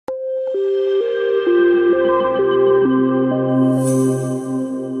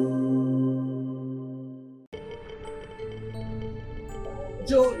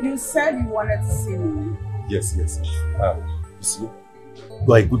said you wanted to see me. Yes. You see,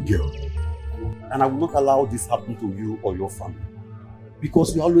 you are a good girl. And I will not allow this happen to you or your family.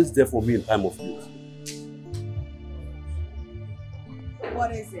 Because you're always there for me in time of need.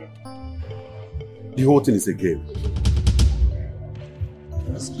 What is it? The whole thing is a game.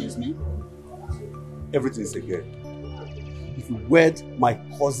 Excuse me? Everything is a game. If you wed my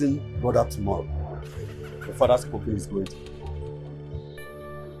cousin brother tomorrow, your father's company is going to.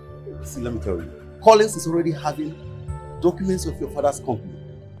 See, let me tell you. Collins is already having documents of your father's company.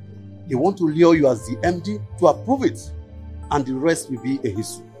 They want to lure you as the MD to approve it. And the rest will be a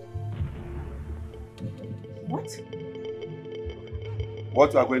history. What?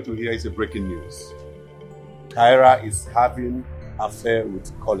 What you are going to hear is a breaking news. Kyra is having an affair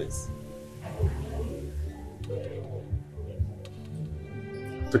with Collins.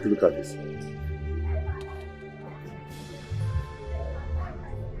 Take a look at this.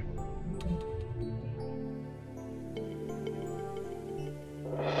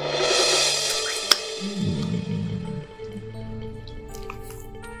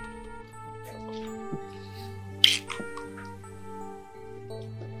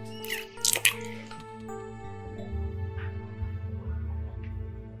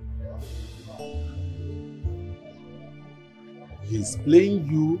 He's playing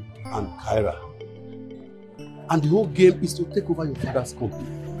you and Kyra. And the whole game is to take over your father's company.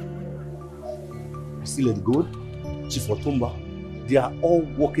 You see Lady Gold, Chief Otumba, they are all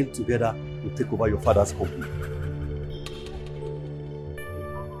working together to take over your father's company.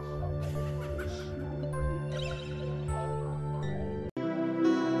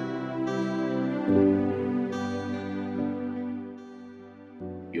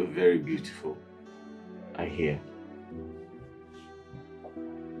 You're very beautiful, I hear.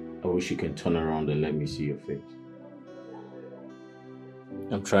 I wish you can turn around and let me see your face.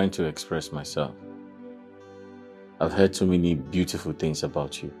 I'm trying to express myself. I've heard so many beautiful things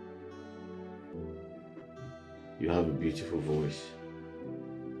about you. You have a beautiful voice.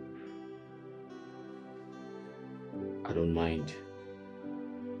 I don't mind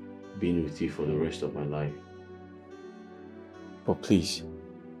being with you for the rest of my life. But please,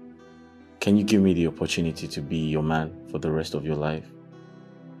 can you give me the opportunity to be your man for the rest of your life?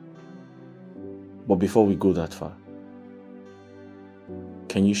 But before we go that far,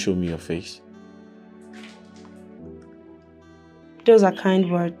 can you show me your face? Those are kind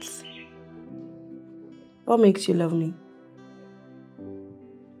words. What makes you love me?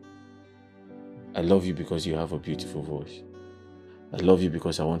 I love you because you have a beautiful voice. I love you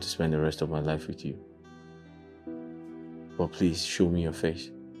because I want to spend the rest of my life with you. But please, show me your face.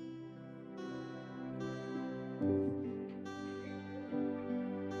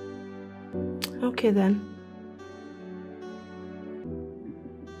 Okay then.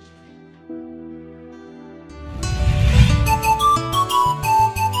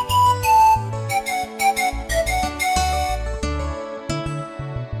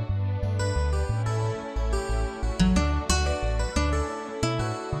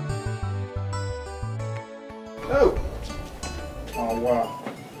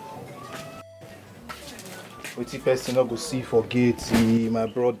 Wetin person no go see for gate, my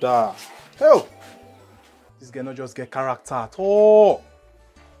brother. Hell, this guy not just get character at all.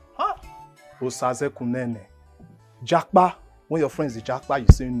 Huh? Osaze kunene. Jackba, when your friends the jackba, you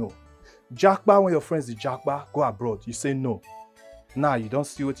say no. Jackba, when your friends the jackba, go abroad, you say no. Now you don't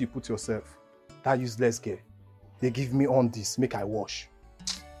see what you put yourself. That useless guy. They give me on this, make I wash.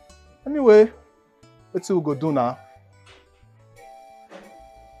 Anyway, what you go do now?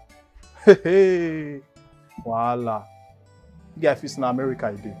 Hey. Voila. You get fish in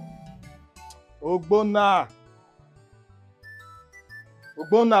America, you do. Ogbonna,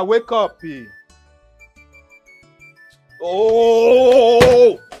 wake up, eh?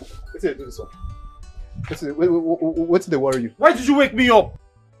 Oh! What's it do this one? What's they worry you? Why did you wake me up?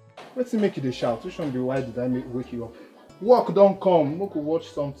 What's it make you the shout? Which one be why did I wake you up? Work don't come. We could watch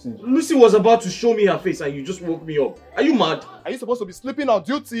something. Lucy was about to show me her face and you just woke me up. Are you mad? Are you supposed to be sleeping on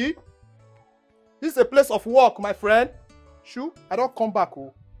duty? This is a place of work, my friend. Shoo, I don't come back.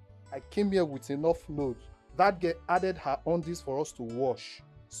 Oh. I came here with enough load. That girl added her undies for us to wash.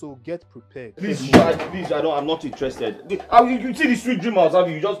 So get prepared. Please, I'm not interested. You see the sweet dream I was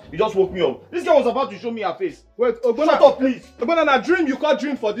having, you just woke me up. This girl was about to show me her face. Wait, Ogbonna, shut up, please. Ogbonna, na dream you can't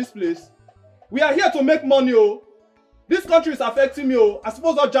dream for this place. We are here to make money, oh. This country is affecting me, oh. I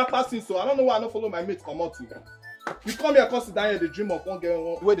suppose all Jack passing, so I don't know why I don't follow my mates come out. You come here and sit down here, the dream of one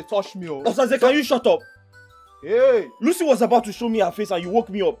girl where they touch me, oh. Osaze, can you shut up? Hey. Lucy was about to show me her face and you woke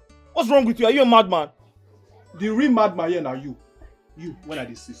me up. What's wrong with you? Are you a madman? The real madman here now, you. You, when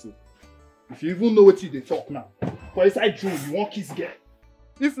I see so. If you even know what they talk now. For inside dream, you want kiss girl.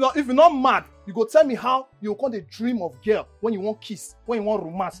 If you're not mad, you go tell me how you come the dream of girl when you want kiss, when you want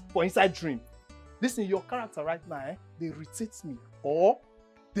romance for inside dream. Listen, your character right now, they irritate me or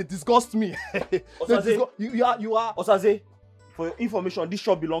they disgust me. Osaze, you are. Osaze, for your information, this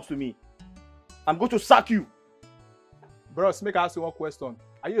shop belongs to me. I'm going to sack you. Bros, make I ask you one question.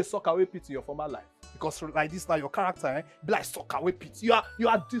 Are you a suckaway pit in your former life? Because like this now, your character, be like suckaway pit. You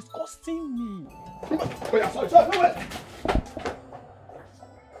are disgusting me. Oh yeah, sorry, wait.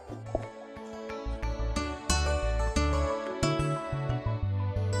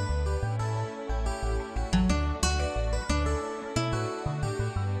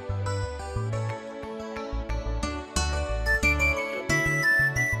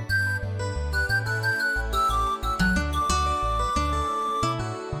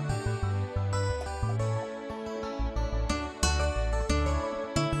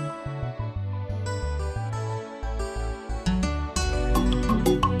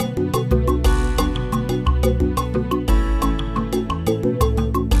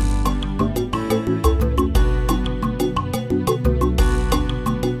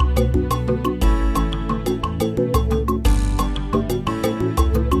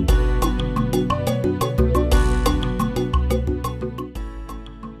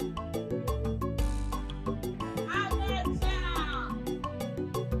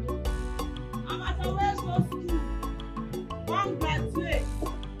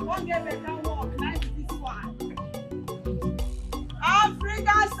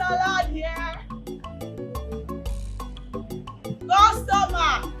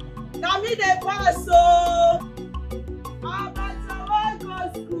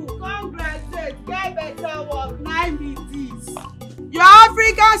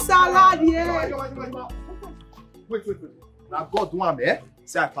 Wait. Now God do am,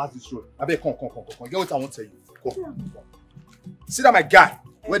 say I pass this road. I beg, come. Get what I want to tell you. Come. See that my guy,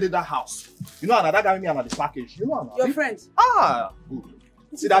 where did that house? You know another guy with me another package. You know another. Your friends? Ah, good.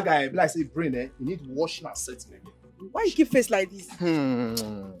 See that guy, like say brain, you need washing and setting again. Why you keep face like this?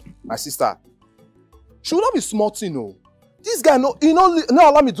 My sister. She will not be smart, you know. This guy not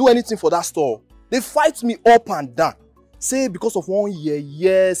allow me do anything for that store. They fight me up and down. Say because of one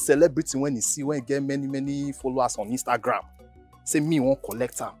year celebrity when he get many followers on Instagram. Say me won't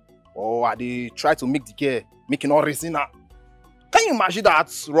collect her. Or they try to make the girl making all reason her. Can you imagine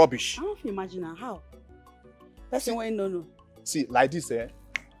that rubbish? I don't imagine her. How? Person when no. See, like this,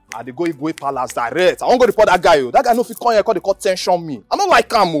 I dey go Igwe Palace direct. I won't go report that guy. That guy no fit come here because they call tension me. I don't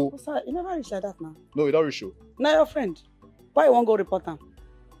like him. Oh, sir, you never reach like that now. No, you don't reach you. Now your friend. Why you won't go report him?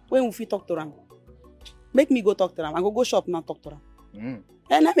 When we fit talk to him? Make me go talk to him. I go shop now talk to him.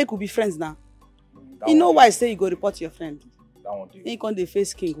 And I make we be friends now. You know why I say you go report to your friend? That one do. You can't dey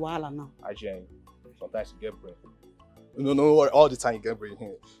face king wahala now. Sometimes you get brain. No, all the time you get brain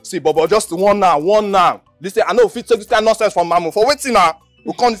here. See, but just one now. Listen, I know if you take this kind of nonsense from Mamu. For waiting now.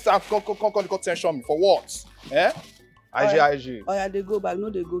 We can't tension me. For what? Eh? IG. Oh yeah, they go back. No,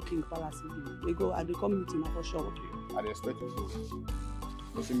 they go King Palace. They go and they come meeting for sure. Okay. I expect you to.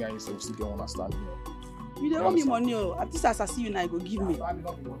 You see me and you say we still don't understand me. You don't owe me money, at least as I see you now, you go give me.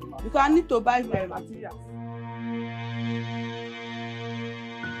 Because I need to buy my materials.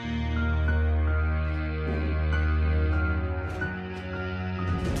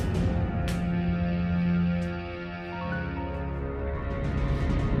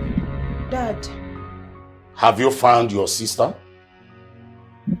 Dad. Have you found your sister?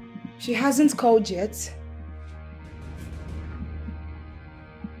 She hasn't called yet.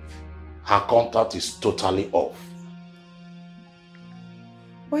 Her contact is totally off.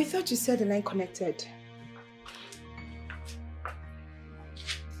 But I thought you said the line connected.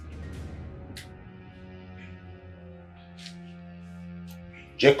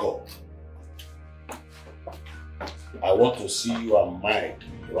 Jacob, I want to see you and Mike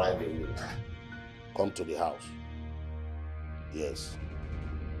right away. Come to the house. Yes.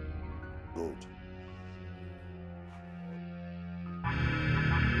 Good.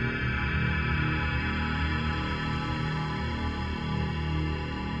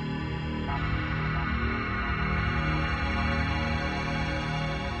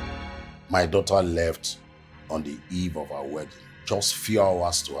 My daughter left on the eve of our wedding, just few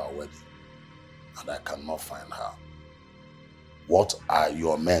hours to our wedding, and I cannot find her. What are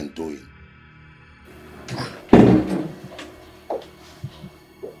your men doing?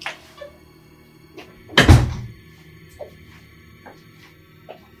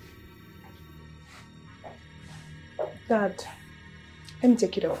 Dad, let me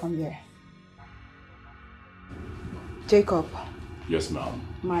take it up from here. Jacob. Yes, ma'am.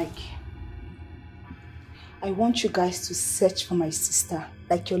 Mike, I want you guys to search for my sister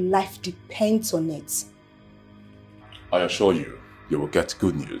like your life depends on it. I assure you, you will get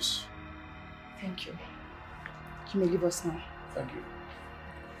good news. Thank you. You may leave us now. Thank you.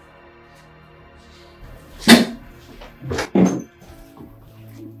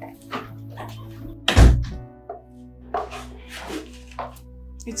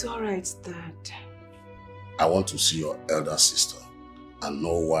 It's all right, Dad. I want to see your elder sister and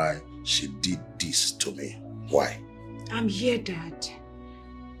know why she did this to me. Why? I'm here, Dad.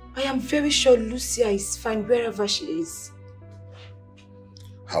 I am very sure Lucia is fine wherever she is.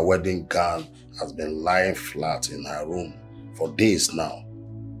 Her wedding gown has been lying flat in her room for days now.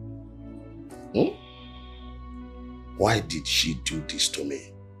 Why did she do this to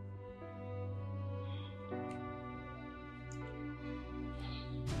me?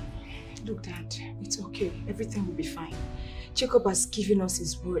 Look, Dad, it's okay. Everything will be fine. Jacob has given us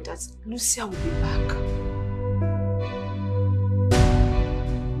his word that Lucia will be back.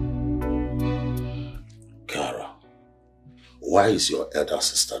 Kara, why is your elder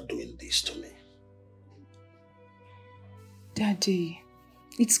sister doing this to me? Daddy,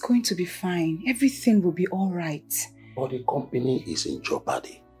 it's going to be fine. Everything will be all right. But the company is in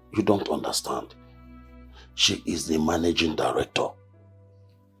jeopardy. You don't understand. She is the managing director.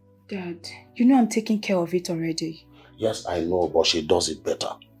 Dad, you know I'm taking care of it already. Yes, I know, but she does it better.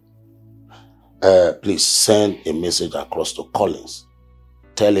 Please send a message across to Collins.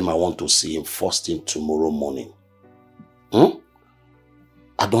 Tell him I want to see him first thing tomorrow morning.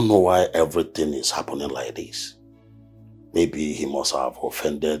 I don't know why everything is happening like this. Maybe he must have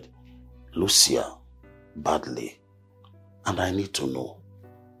offended Lucia badly. And I need to know.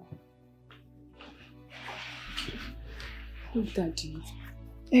 Look, Daddy,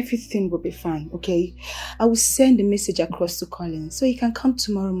 everything will be fine, okay? I will send a message across to Colin so he can come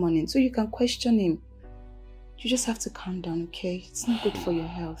tomorrow morning so you can question him. You just have to calm down, okay? It's not good for your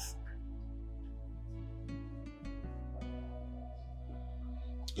health.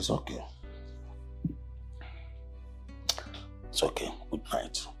 It's okay. It's okay. Good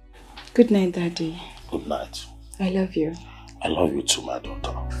night. Good night, Daddy. Good night. I love you. I love you too, my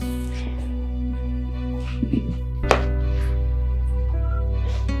daughter.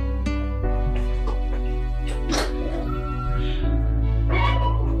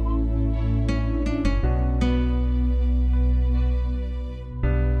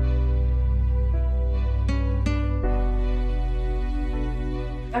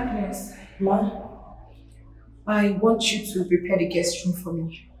 Agnes, Ma, I want you to prepare the guest room for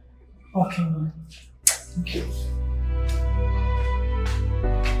me. Okay, Ma. Thank you.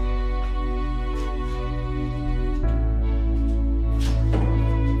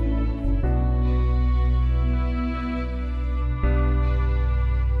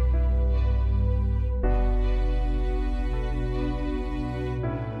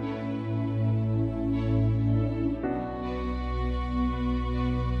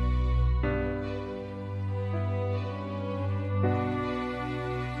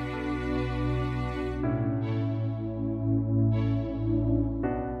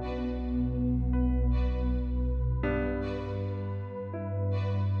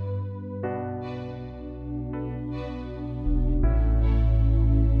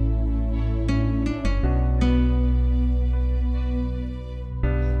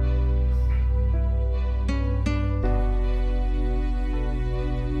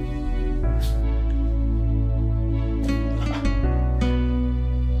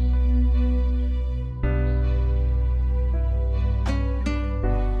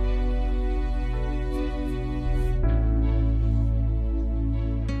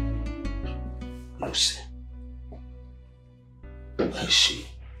 Where is she?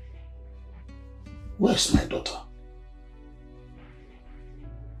 Where's my daughter?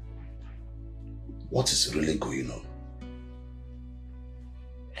 What is really going on?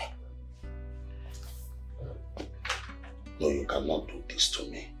 No, you cannot do this to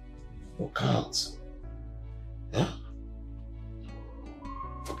me. You can't. Yeah?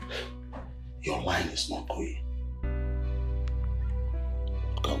 Your line is not going.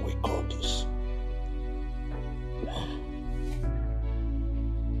 Can we call this?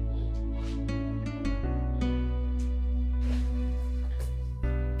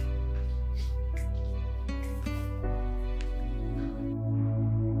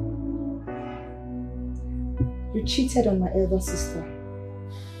 You cheated on my elder sister.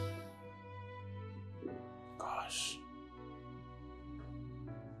 Gosh.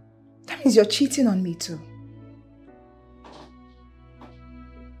 That means you're cheating on me too.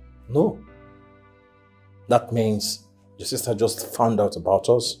 No. That means your sister just found out about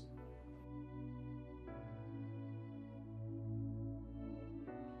us.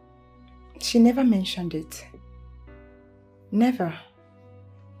 She never mentioned it. Never.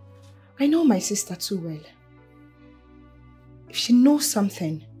 I know my sister too well. If she knows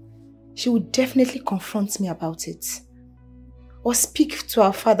something, she would definitely confront me about it. Or speak to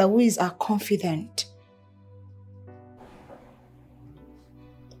our father, who is our confidant.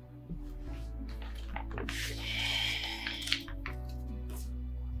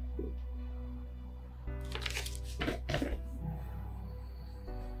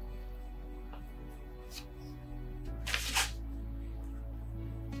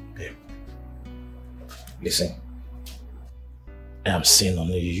 Listen, I am seeing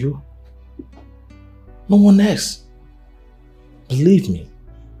only you. No one else. Believe me.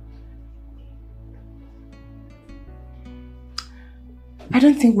 I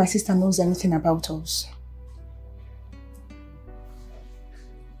don't think my sister knows anything about us.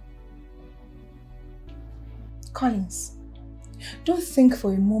 Collins, don't think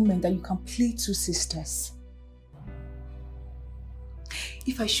for a moment that you can play two sisters.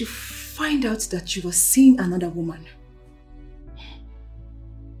 If I should find out that you were seeing another woman,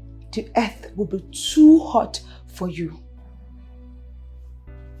 the earth will be too hot for you.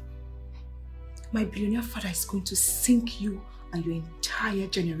 My billionaire father is going to sink you and your entire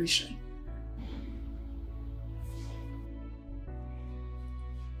generation.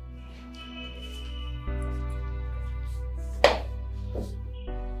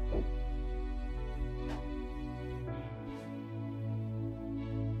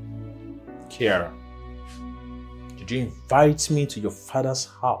 Kiara, did you invite me to your father's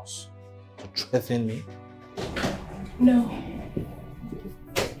house to threaten me? No.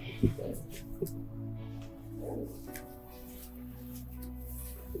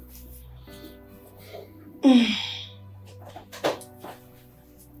 I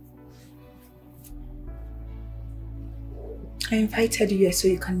invited you here so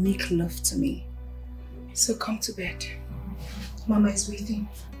you can make love to me. So come to bed. Mama is waiting.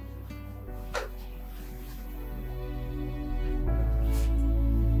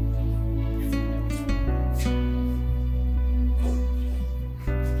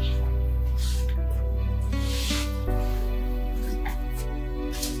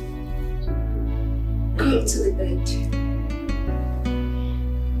 Go to the bed.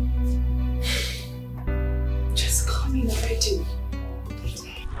 Just come in already.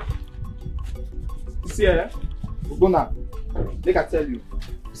 See, Ogona, make I tell you.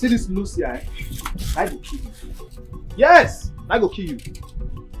 See this Lucy, I go kill you. Yes, I go kill you.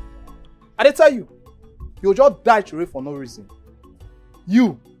 I dey tell you, you'll just die away for no reason.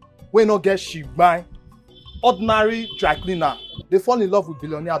 You, when not get shigbai, ordinary dry cleaner, they fall in love with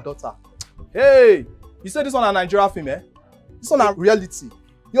billionaire daughter. Hey, you say this on a Nigeria film, eh? This on a reality.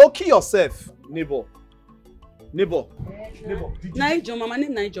 You'll kill yourself. Neighbor. Naijoma, my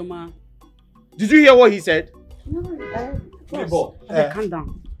name Naijoma. Did you hear what he said? No, Neighbor. calm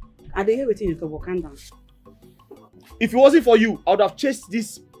down. I dey hear wetin you talk, but calm down. If it wasn't for you, I would have chased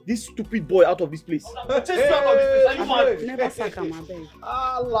this stupid boy out of this place. Never sack am, abeg.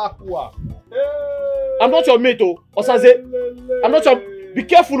 I'm not your mate, oh, Osaze. I'm not your. Be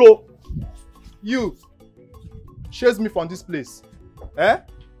careful, oh. You chase me from this place. Eh?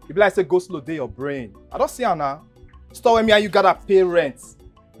 You be like say go slow day your brain. I don't see her now. Stop with me and you gotta pay rent.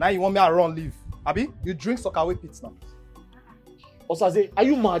 Now you want me to run leave. Abi, you drink Sockaway pits now. Osaze, are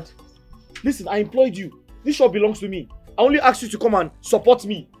you mad? Listen, I employed you. This shop belongs to me. I only asked you to come and support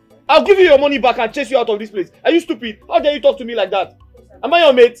me. I'll give you your money back and chase you out of this place. Are you stupid? How dare you talk to me like that? Am I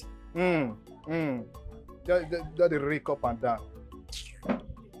your mate? Just rake up and down.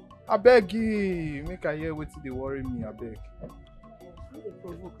 I beg you, make I hear what they worry me, I beg. They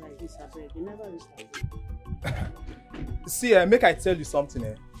provoke like this, I beg. They never respect. See, make I tell you something,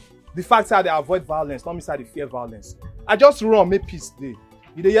 eh? The fact that they avoid violence, not mean that they fear violence. I just run, make peace day.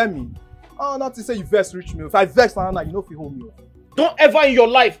 You dey hear me? Oh, not to say you vex reach me. If I vex now, you know if you hold me. Don't ever in your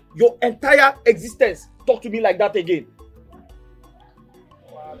life, your entire existence, talk to me like that again.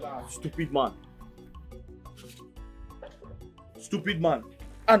 Stupid man. Stupid man.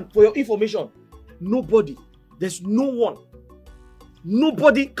 And for your information, nobody, there's no one,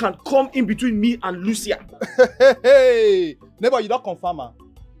 nobody can come in between me and Lucia. Hey, neighbor, you don't confirm, man.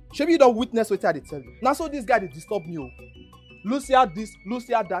 Maybe you don't witness what I tell you. Now, so this guy they disturb me. Lucia this,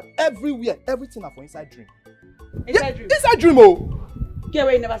 Lucia that, everywhere, everything are for inside dream. Inside dream? Inside dream, oh. Get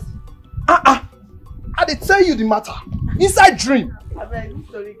away, you never see. I dey tell you the matter. Inside dream. I beg,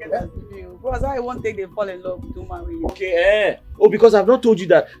 sorry, get that video. Bros, I won't take them fall in love with woman with you. Okay, Oh, because I've not told you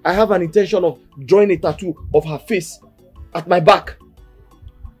that I have an intention of drawing a tattoo of her face at my back.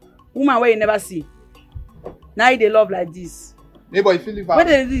 Woman where you never see. Now they love like this. Neighbor, you feel it. Where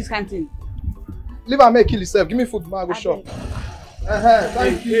they do this kind of thing? Leave and make kill yourself. Give me food, man. Go shop.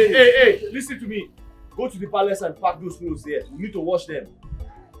 Thank you. Hey, listen to me. Go to the palace and pack those clothes there. We need to wash them.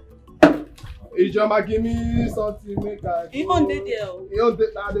 Ijoma, give me something. Make I go. Even they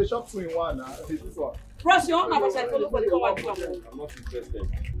there. They shop 2 in 1 now. This one. Bros, you don't have a follow for the one. I'm not interested.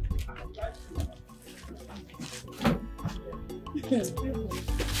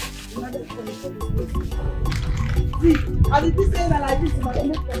 I did this saying that like this, but I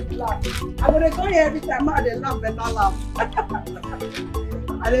make them laugh. I'm gonna go here every time I they laugh, better laugh.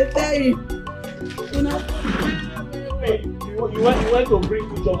 I dey tell you, you know. Hey, you went to bring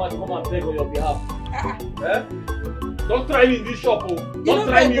Ijoma to come and beg on your behalf. Eh? Don't try me in this shop, oh. Don't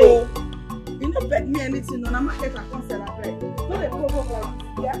try me, oh. You don't beg me anything, no. I'm market I can't sell a bread. No, they provoke.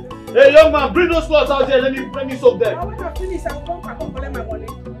 Yeah. Hey, young man, bring those clothes out there. Let me soak them. I want to finish. I will come collect my money.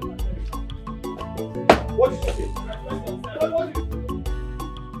 What is it?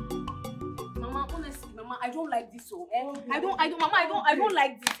 Mama, honestly, Mama, I don't like this, oh. I don't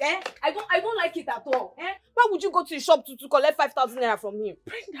like this, I don't like it at all, Why would you go to the shop to collect 5,000 naira from him?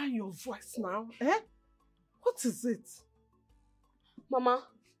 Bring down your voice now, What is it? Mama,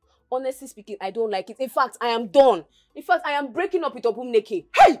 honestly speaking, I don't like it. In fact, I am done. In fact, I am breaking up with Obumneke.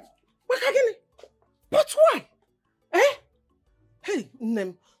 Hey! Makagini! But why? Hey,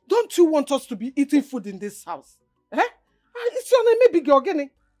 Nem, don't you want us to be eating food in this house? It's your name, maybe Georgini.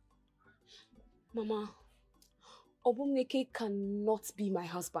 Mama, Obumneke cannot be my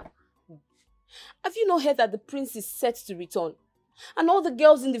husband. Have you not heard that the prince is set to return? And all the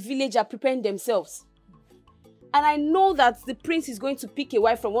girls in the village are preparing themselves. And I know that the prince is going to pick a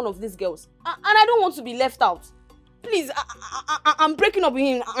wife from one of these girls. And I don't want to be left out. Please, I'm breaking up with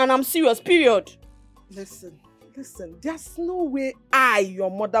him and I'm serious, period. Listen, there's no way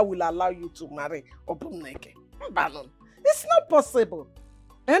your mother, will allow you to marry Obumneke. It's not possible.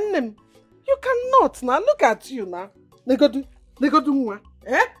 And you cannot now. Look at you now. Don't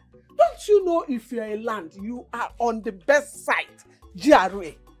you know if you're a land, you are on the best side,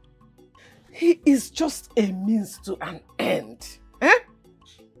 GRA? He is just a means to an end.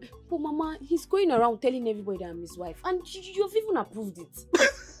 But Mama, he's going around telling everybody that I'm his wife. And you've even approved it.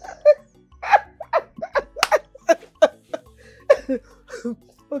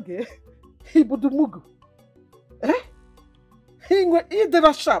 Okay. He would do mugu. He did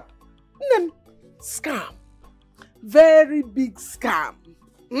a shop. Scam. Very big scam.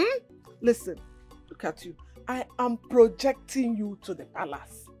 Listen, look at you. I am projecting you to the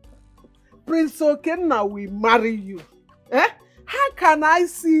palace. Prince Okenna will marry you. How can I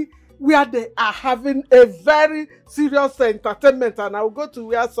see where they are having a very serious entertainment and I will go to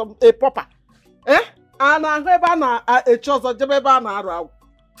wear a popper? And I have a choice of package.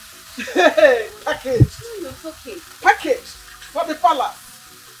 No, it's okay. Package for the palace.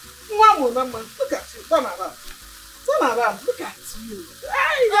 Look at you. Turn around. Look at you.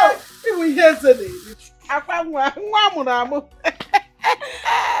 You will hear the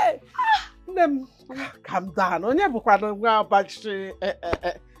calm down. Onye bukwana nwa abachi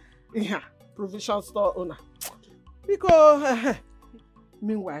provision store owner. Because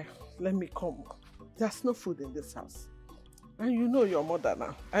meanwhile, let me come. There's no food in this house. And you know your mother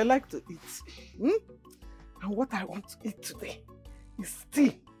now. I like to eat. And what I want to eat today is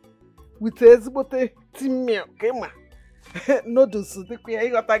tea. With ezbote tea milk. Noodles.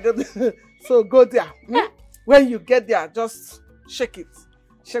 So go there. When you get there, just shake it.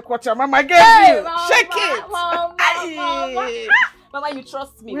 Shake what your mama gave you. Mama, Shake it. Mama, you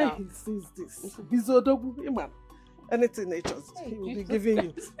trust me when now. he sees this, anything he will be giving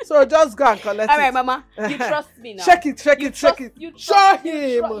you. So just go and collect it. All right, Mama. You trust me now. Shake it. Show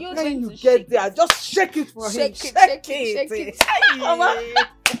him. When you get there, just shake it for him. Shake it. Mama,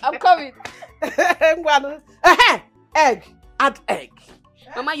 I'm coming. Egg. Add egg.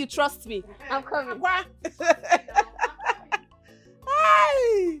 Mama, you trust me. I'm coming.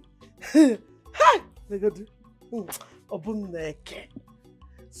 Hi. Obumneke.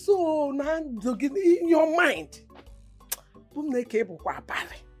 So now in your mind, Obumneke bukwa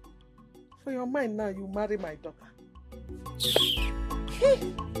abale. For your mind now, you marry my daughter.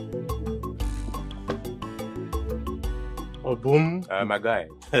 Obum, my guy.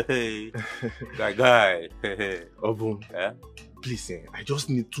 guy. Obum, please, I just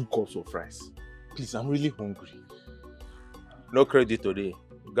need 2 cups of rice. Please, I'm really hungry. No credit today.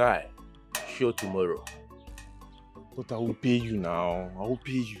 Guy, show tomorrow. But I will pay you now. I will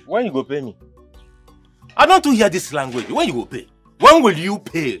pay you. When you go pay me? I don't hear this language. When you go pay? When will you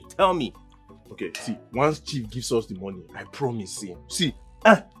pay? Tell me. Okay, see, once Chief gives us the money, I promise him. See,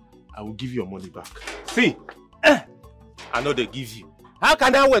 I will give you your money back. See, I know they give you. How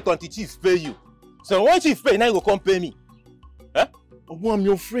can I wait until Chief pay you? So when chief pay, now you go come pay me. Huh? Obu, I'm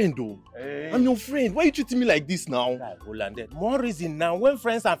your friend, though. Hey. I'm your friend. Why are you treating me like this now? More reason now. When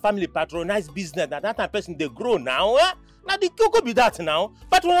friends and family patronize business, that time person they grow now. Eh? Now the cocoa be that now.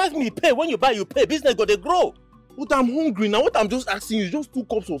 Patronize me, pay. When you buy, you pay. Business go they grow. But I'm hungry now. What I'm just asking you is just 2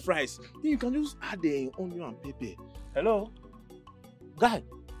 cups of rice. Then you can just add the onion and pepper. Hello? Guy,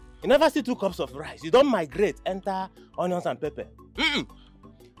 you never see 2 cups of rice. You don't migrate, enter onions and pepper.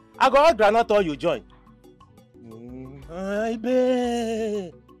 I go out granite or you join.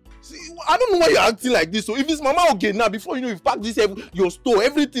 See, I don't know why you're acting like this. So if it's Mama again now, before you know you've packed this your store,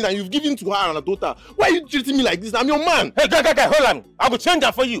 everything, and you've given to her and her daughter, why are you treating me like this? I'm your man. Hey, guy, hold on. I will change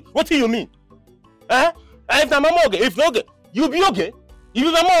that for you. What do you mean? Eh? If the Mama okay, if not okay, you be okay. If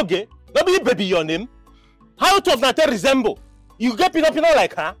you Mama okay, don't be baby your name. How tough that resemble? You get pin up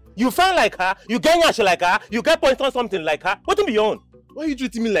like her. You find like her. You get yash like her. You get point on something like her. What do be your own? Why are you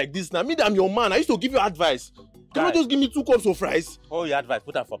treating me like this now? Me, I'm your man. I used to give you advice. Can you just give me 2 cups of rice? Oh, your advice,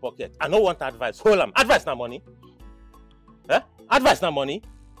 put that for pocket. I don't want advice. Hold on. Advice not money. Eh? Advice not money.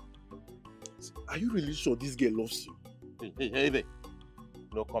 Are you really sure this girl loves you? Hey.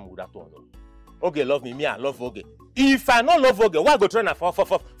 No come with that one. Okay, love me. Me, I love Oge. If I not love Oge, why go train her for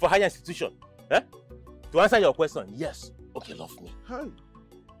higher institution? Eh? To answer your question, yes. Okay, love me. Hi.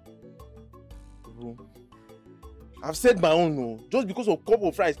 I've said my own, no. Just because of cup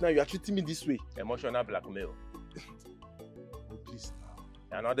of rice now, you are treating me this way. Emotional blackmail. Oh, please now.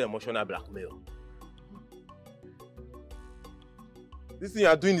 Another emotional blackmail. This thing you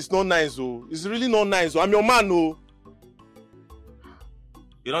are doing is not nice, oh. It's really not nice, oh. I'm your man, oh.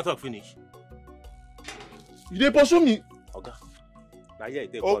 You don't talk finish. You didn't pursue me. Okay. Now here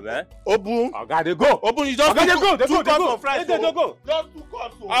they go, man. Obu. Okay, they go. Obu, you just they go. They go. Just 2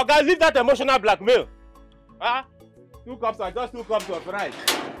 cups, oh. Okay, leave that emotional blackmail. Ah, 2 cups are just 2 cups of rice.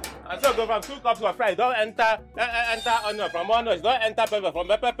 And so go from 2 cups of rice. Don't enter onion from onions. Don't enter pepper from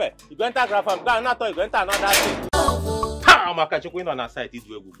pepper. You go enter graph from Ghana, you go enter another thing. Ha! I'm a queen on our side. This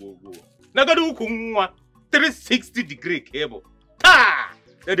way go. Now go do 360-degree cable. Ha!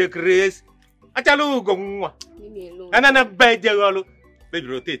 The grace. Achalu go. Leave me alone. And then a bed baby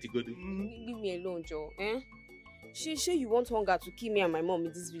rotate go do. Leave me alone, Joe. Eh? Sure you want hunger to kill me and my mom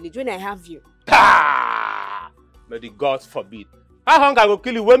in this village when I have you. Ah! May the gods forbid. How hunger will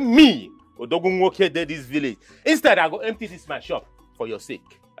kill you when me, Odogun walk here dead this village? Instead, I go empty this my shop for your sake.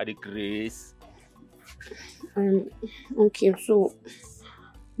 At the grace. Okay, so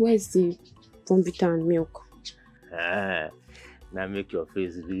where's the Bombita and milk? Now make your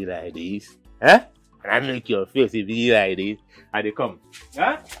face be like this. Huh? Now make your face be like this. And they come.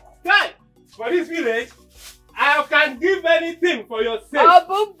 Huh? Guy, for this village, I can give anything for your sake.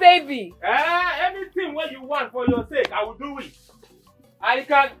 Oh, baby. Anything what you want for your sake, I will do it. I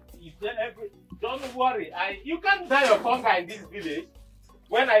can. Don't worry. You can't die of hunger in this village.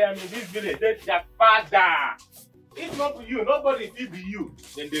 When I am in this village, that's your father. If not for you, nobody will be you.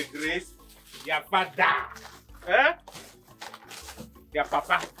 Then the grace, your father. Eh? Your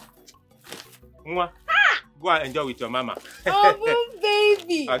papa. Mwah. Go and enjoy with your mama. Oh,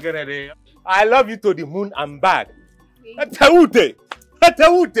 baby. Okay, I love you to the moon and back.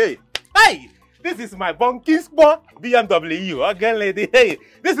 Hey, this is my bunking spot BMW. Again, lady. Hey,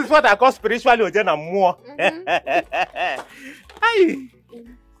 this is what I call spiritually Ojena more. Hey,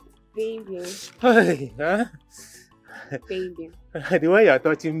 baby. Hey, huh? Baby. The way you're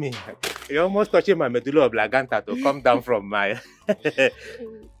touching me, you're almost touching my medulla oblongata to come down from my. Baby.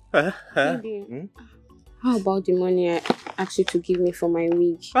 How about the money I asked you to give me for my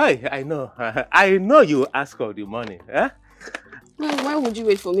wig? I know. I know you ask for the money. Huh? Why would you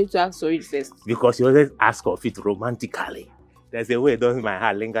wait for me to ask for it first? Because you always ask of it romantically. There's a way it does my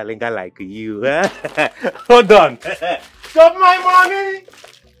heart linger like you. Huh? Hold on. Chop my money!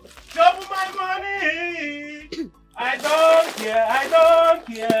 Chop my money! I don't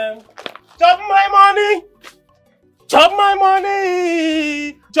care. Chop my money! Chop my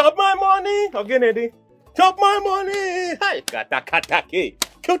money! Chop my money! Again, Eddie. Chop my money! Hi! Katakatake!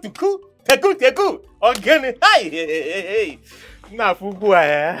 Kutuku! Teku! Again! Hi! Hey!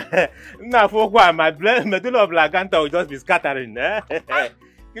 Nafugwa, my medulla oblongata will just be scattering.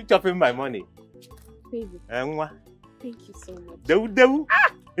 Keep chopping my money. Baby. Thank you so much. Dew.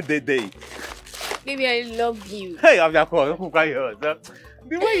 Baby, I love you. Hey, I'm the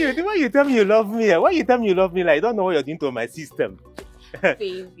way you tell me you love me, why you tell me you love me like you don't know what you're doing to my system?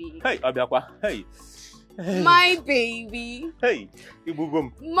 Baby. Hey, Abiakwa. Hey. My baby. Hey,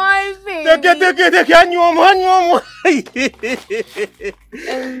 Ibugum. My baby.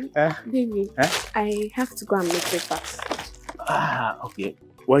 Baby, I have to go and make breakfast. Okay.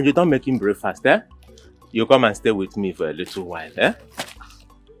 When you're done making breakfast, you come and stay with me for a little while,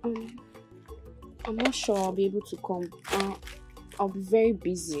 I'm not sure I'll be able to come. I'll be very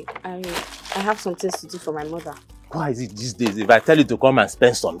busy. I have some things to do for my mother. Why is it these days? If I tell you to come and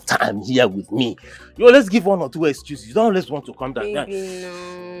spend some time here with me, you always give 1 or 2 excuses. You don't always want to come down. Baby,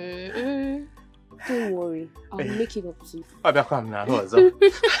 no. Don't worry. I'll make it up to you. Come now.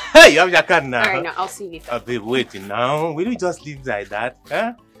 Hey, you have now. Alright, now I'll see you later. Babe, wait now. Will you just leave like that?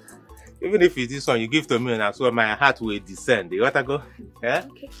 Even if it's this one you give to me and I swear my heart will descend. You want to go? Yeah?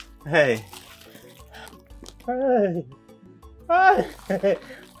 Okay. Hey. Hey. Hey.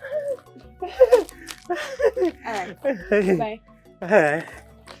 Alright. Bye. Hey.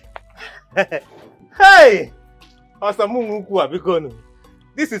 Hey.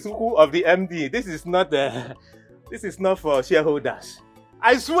 This is Uku of the MD. This is not for shareholders.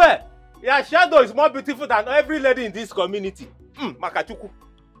 I swear, your shadow is more beautiful than every lady in this community. Makachuku.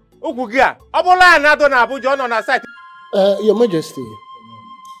 Ukugia. Abola and Adona Abuja on our side. Your Majesty,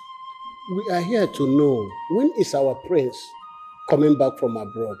 we are here to know when is our prince coming back from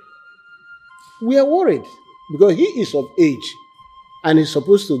abroad. We are worried because he is of age and is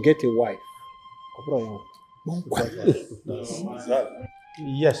supposed to get a wife.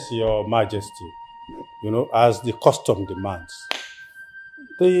 Yes, Your Majesty. You know, as the custom demands,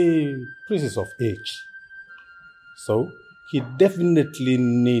 the prince is of age. So, he definitely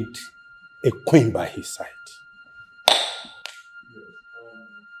needs a queen by his side.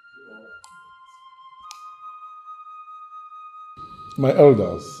 My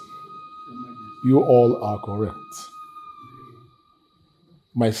elders, you all are correct.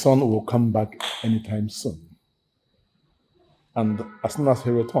 My son will come back anytime soon. And as soon as he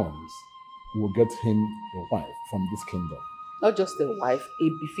returns, we will get him a wife from this kingdom. Not just a wife, a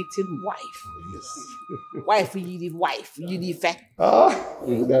befitting wife. Yes. Wife, you need wife, you need fact.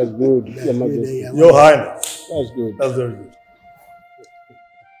 That's good. Your Majesty. Your Highness. That's good. That's very good.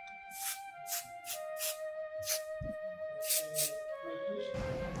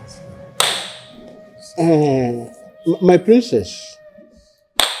 My princess,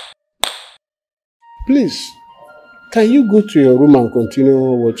 please, can you go to your room and continue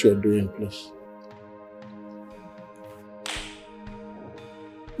what you're doing, please?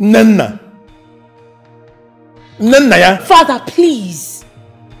 Nana. Nana. Father, please.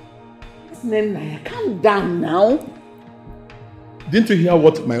 Nana, calm down now. Didn't you hear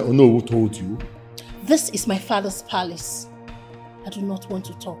what my Onowu told you? This is my father's palace. I do not want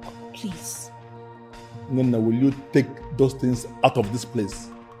to talk, please. Nana, will you take those things out of this place?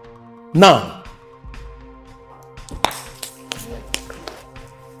 Now!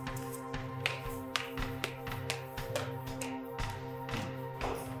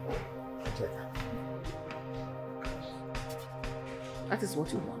 That is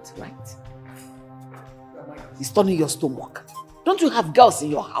what you want, right? It's turning your stomach. Don't you have girls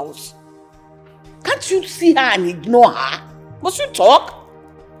in your house? Can't you see her and ignore her? Must you talk?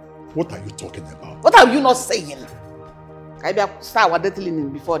 What are you talking about? What are you not saying? I better start waddling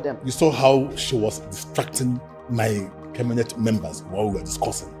before them. You saw how she was distracting my cabinet members while we were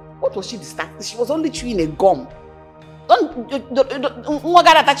discussing. What was she distracted? She was only chewing a gum. Don't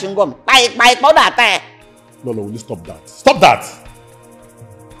touching gum. Lolo, will you stop that? Stop that!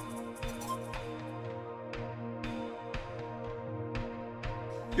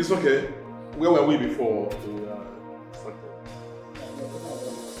 It's okay. Where were we before?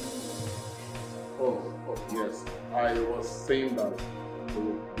 Oh, yes. I was saying that we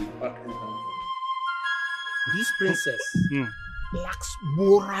will be back in time. This princess lacks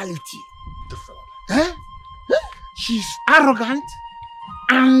morality. Huh? She's arrogant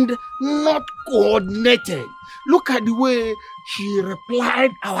and not coordinated. Look at the way she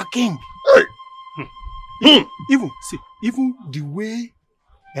replied our king. Hey. Even the way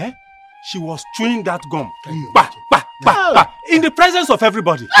she was chewing that gum. In the presence of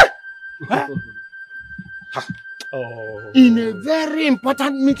everybody. In a very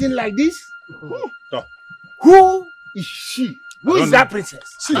important meeting like this? Who is she? Who is that princess?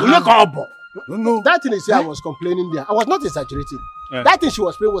 That thing is I was complaining there. I was not exaggerating. That thing she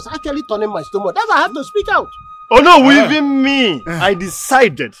was playing was actually turning my stomach. That's why I have to speak out. Oh no, even me. I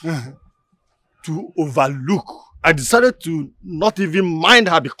decided to overlook. I decided to not even mind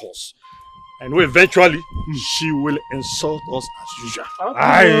her because I know eventually she will insult us as usual.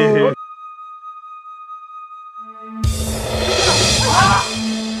 Okay.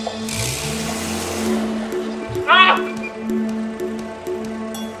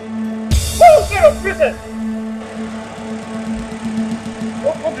 Princess!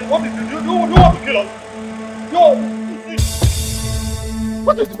 What did you do? You want to kill us?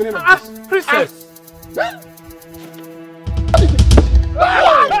 What is the meaning of this? Princess!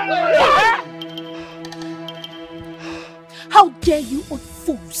 How dare you old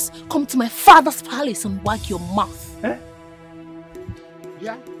fools come to my father's palace and wag your mouth?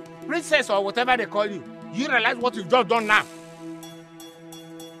 Yeah, princess or whatever they call you. You realize what you've just done now?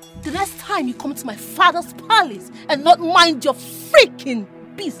 The next time you come to my father's palace and not mind your freaking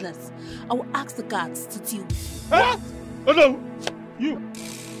business, I will ask the guards to deal with you. What? Oh no! You!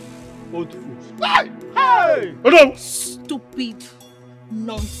 Old fools. Hey! Hey! Oh no! Stupid,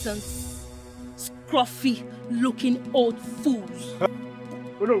 nonsense, scruffy looking old fools. Oh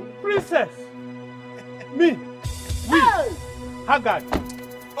no! Princess! Me! We! Haggard!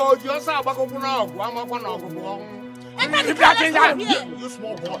 Oh, you're so about to go now. You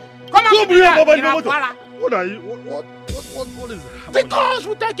small boy. Come on, What are you? What is happening? Because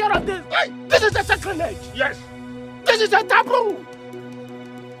we take care of this. This is a sacrilege. Yes. This is a taboo.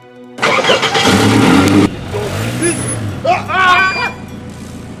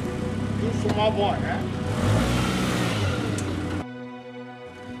 You small boy, eh?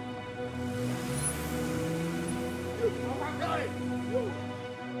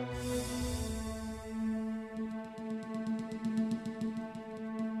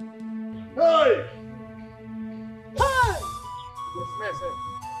 Hey! Hey!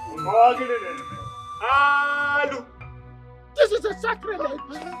 This is a sacrilege.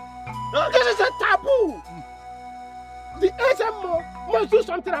 This is a taboo. The SMO must do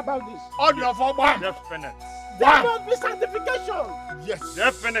something about this. On your phone, definite. There must be sanctification. Yes,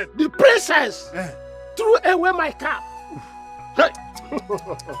 definite. The princess threw away my cap. Hey!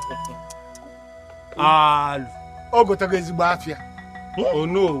 Oh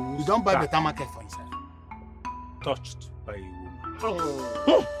no. You don't buy better market for yourself. Touched by a woman.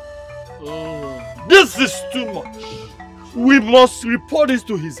 This is too much. We must report this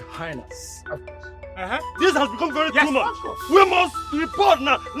to His Highness. This has become very too much. We must report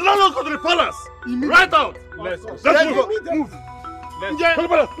now. Let us go to the palace. Right out. Let's go. Let's go. Move. Let's go.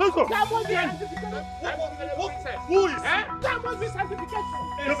 Let's go. That must be sanctification. Who is? That must be sanctification.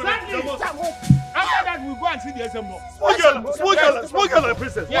 Exactly. After that, we'll go and see the SMO. Small girl like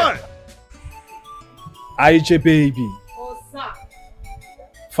princess. Why? IJ baby.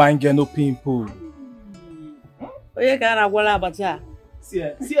 Fine girl, no pimple.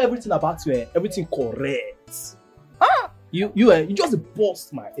 See everything about you, everything correct. You just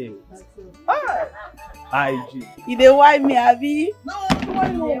bust my head. IG. You dey wipe me, Abi? No,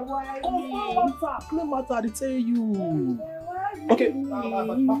 clean matter, I tell you. Okay.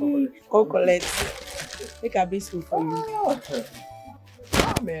 OKOLI. Make a biscuit for you.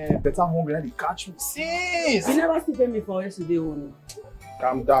 Man, better hungry than the catch me. Sis! You never see me for yesterday, one.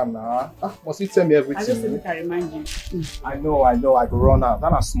 Calm down now. Must you tell me everything? I just think I remind you. I know. I go run out.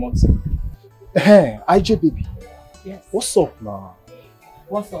 That's a small thing. Hey, IJ baby. Yes. What's up now?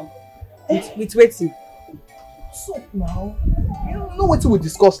 What's up? With waiting. What's up now? You know what we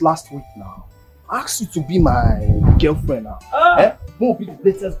discussed last week now? I asked you to be my girlfriend now. Won't be the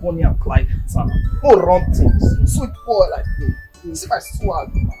latest Bonnie and Clyde. Won't run things. Sweet boy like me. See my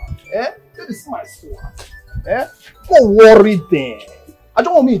swag, man. This is my swag. Don't worry then. I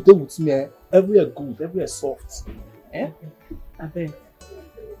don't want me to deal with me. Everywhere good, everywhere soft.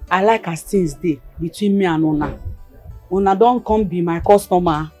 I like as things dey between me and Una. Una don't come be my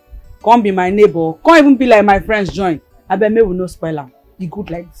customer, come be my neighbor, come even be like my friends join. I bet me will no spoil am. Be good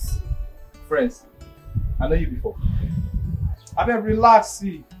like this. Friends, I know you before. I bet relax,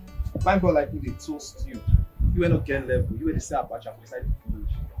 see. Fine boy like me, they toast you. You ain't not get level. You ain't the same abacha beside the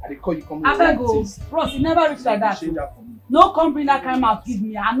village. And they call you come. I beg go, bros, you never reach like that. No come bring that kind of mouth give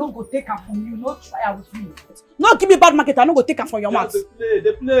me. I no go take am from you. No try with me. No give me bad market. I no go take am from your mouth.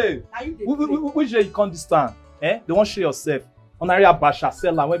 They play. Which day you can't stand? They won't share yourself. On area basha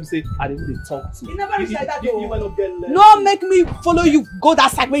sell and when we say I didn't talk to. You never reach like that. You not get level. No make me follow you go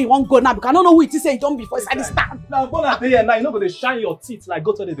that side where you want go now because I don't know who it is say you don't before inside the stand. Now go now there now you not gonna shine your teeth like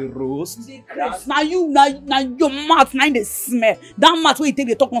go to the roast. Now your mouth now they smell. That mouth where you take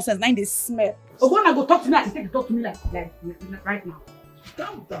the talk nonsense now they smell. So when I go talk to me, I should take the talk to me like right now.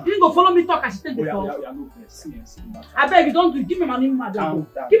 Calm down. You go follow me talk, I should take the talk. I beg you don't do. Give me money, man. Go.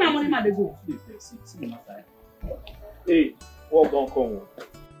 Give me money, man. They go. Hey, what don't come?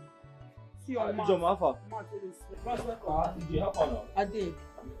 See your mouth. I did.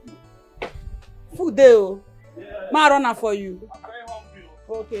 Food there. Ma run for you. I'm very hungry.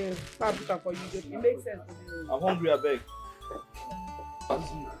 Okay, I'll put that for you. It makes sense to me. I'm hungry, I beg.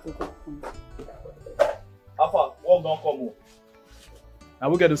 Alpha, work don't come. Now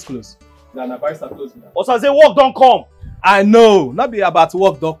we get this close. Nah, barista close me. Osaze, work don't come. I know. Not be about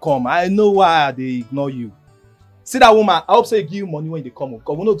work.com. I know why they ignore you. See that woman, I hope so you give you money when they come.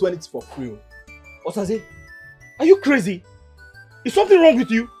 Because we don't do anything for free. Osaze, are you crazy? Is something wrong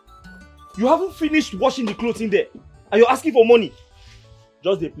with you? You haven't finished washing the clothes in there. And you're asking for money.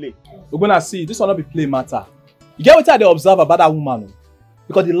 Just they play. We're gonna see. This will not be play matter. You get what they observe about that woman?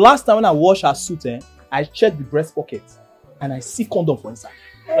 Because the last time when I wash her suit, I checked the breast pocket. And I see condom for inside.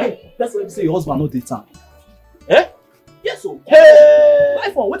 Hey, that's why you say your husband no daytime. Eh? Yes, so. Hey!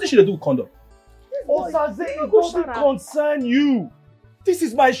 Life on, what should they do with condom? Osaze, it doesn't concern you. This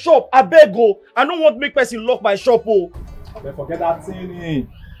is my shop. I beg go. I don't want to make person lock my shop. Oh. But forget that thing.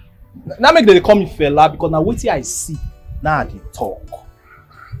 Now make they call me fella because now wait till I see. Now they talk.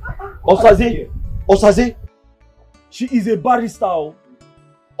 Osaze, she is a barrister of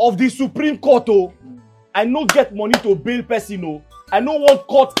the Supreme Court. Oh. I no get money to bail person. Oh. I no want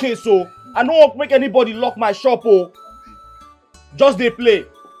court case. Oh. I no want to make anybody lock my shop. Oh. Just they play.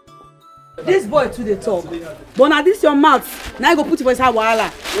 This boy too they talk. But now this your mouth. Now you go put it for inside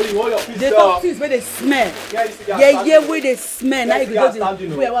wahala. They talk things where they smell. Yeah, where they smell. Now you go just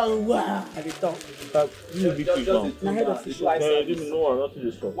wow. They talk. Now head of fish.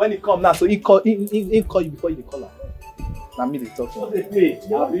 When he come now, so he call you before you call her. Now me they talk. Just they play.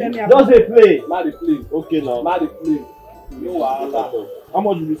 Just they play. Now they play. Okay now. Now they play. No wahala. How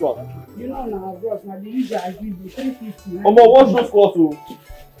much is this one? You know now, bros. Now the usual I give you 350. What's those costs?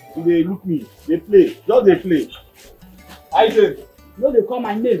 They look me. They play. Just they play. I say. No, they call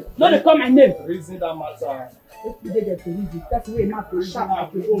my name. No, they call my name. Reason that matter. If you get to read it, that's the way man to sharp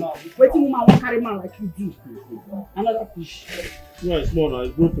like you. Waiting woman won't carry man like you do. Another fish. No, it's small now.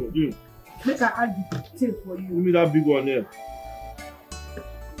 It's broken. Do. Make I add the tail for you. Give me that big one there.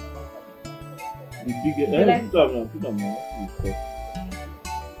 The big. Put them now.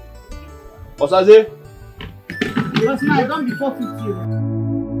 Osaze. Because now I done before 50.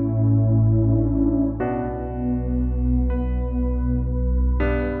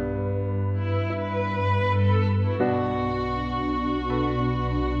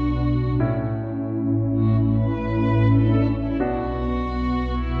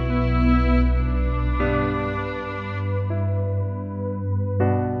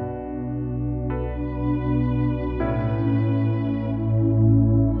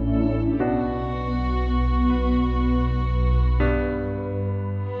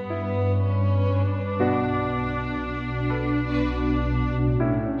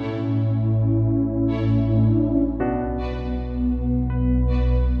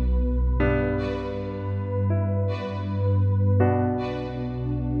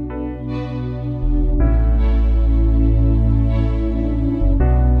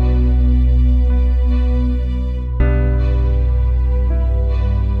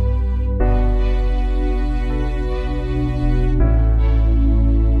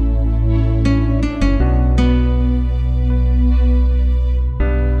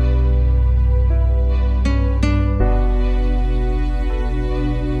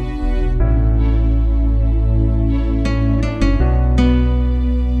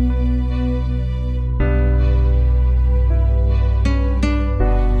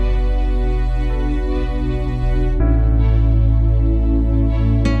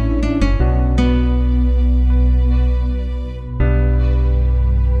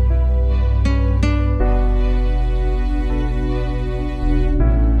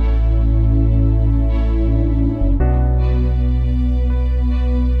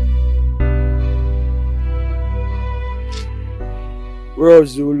 Where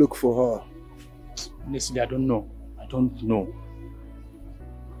else do we look for her? Honestly, I don't know. I don't know.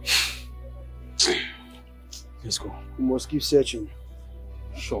 Let's go. We must keep searching.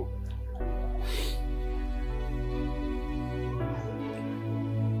 Sure.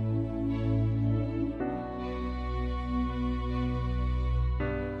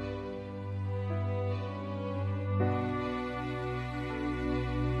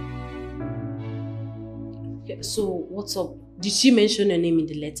 So, what's up? Did she mention her name in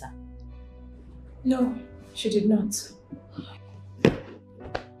the letter? No, she did not.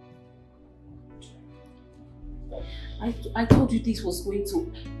 I told you this was going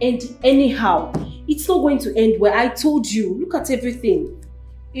to end anyhow. It's not going to end well. I told you. Look at everything.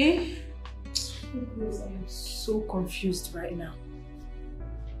 Eh? I am so confused right now.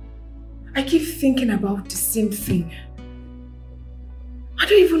 I keep thinking about the same thing. I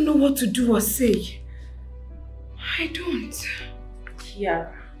don't even know what to do or say. I don't.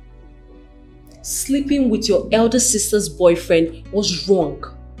 Kiara, sleeping with your elder sister's boyfriend was wrong.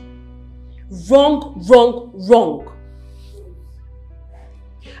 Wrong.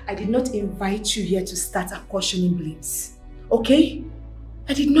 I did not invite you here to start apportioning blames. Okay?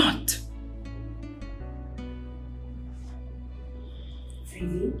 I did not.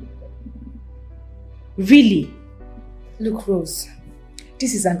 Really? Really? Look, Rose,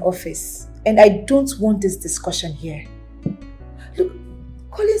 this is an office and I don't want this discussion here. Look,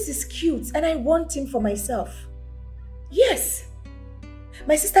 Collins is cute and I want him for myself. Yes.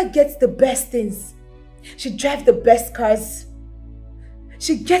 My sister gets the best things. She drives the best cars.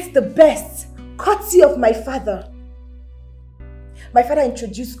 She gets the best, courtesy of my father. My father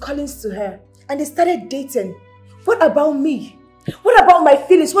introduced Collins to her and they started dating. What about me? What about my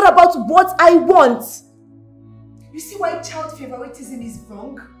feelings? What about what I want? You see why child favoritism is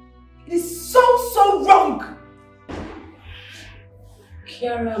wrong? It is so wrong!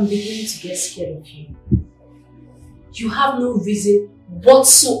 Kiara, I'm beginning to get scared of you. You have no reason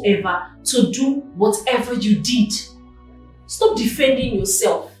whatsoever to do whatever you did. Stop defending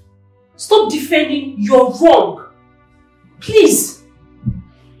yourself. Stop defending your wrong. Please.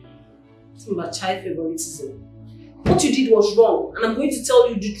 It's about child favoritism. What you did was wrong, and I'm going to tell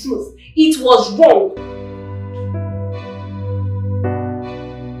you the truth. It was wrong.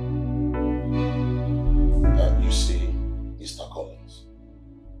 You see, Mr. Collins,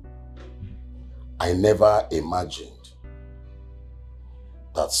 I never imagined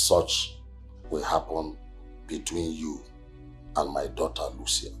that such will happen between you and my daughter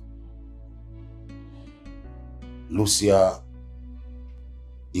Lucia. Lucia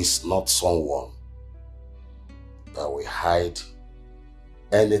is not someone that will hide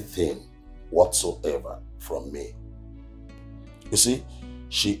anything whatsoever from me. You see,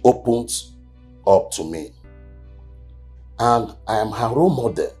 she opens up to me and I am her role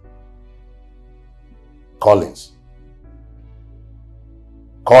model. Collins.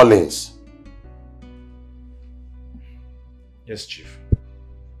 Yes, Chief.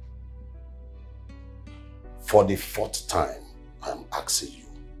 For the 4th time, I'm asking you,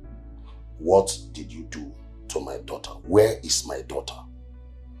 what did you do to my daughter? Where is my daughter?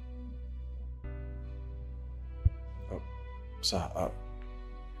 Sir,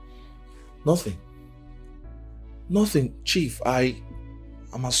 nothing. Nothing, Chief. I'm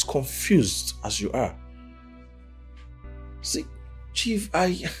as confused as you are. See, Chief,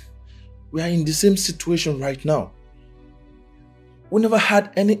 we are in the same situation right now. We never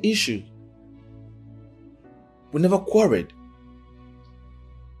had any issue. We never quarreled.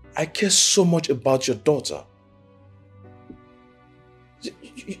 I care so much about your daughter.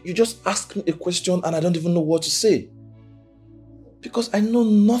 You just asked me a question and I don't even know what to say. Because I know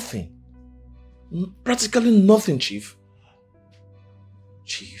nothing. Practically nothing, Chief.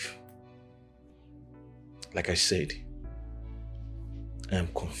 Chief, like I said, I am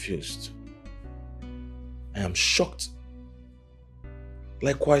confused. I am shocked.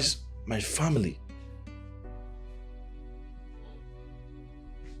 Likewise, my family.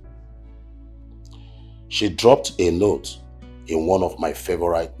 She dropped a note in one of my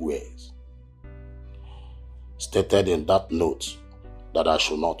favorite ways. Stated in that note that I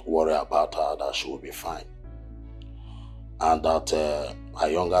should not worry about her, that she will be fine. And that her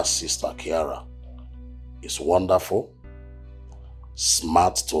younger sister, Kiara, is wonderful,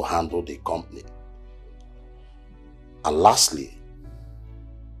 smart to handle the company. And lastly,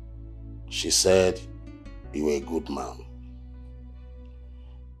 she said, you are a good man.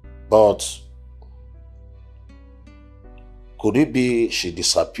 But could it be she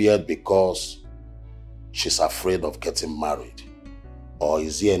disappeared because she's afraid of getting married? Or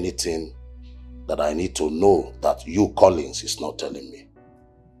is there anything that I need to know that you, Collins, is not telling me?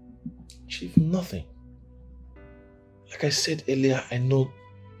 Chief, nothing. Like I said earlier, I know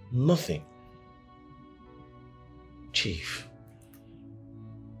nothing. Chief,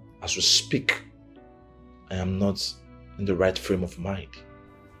 as we speak, I am not in the right frame of mind.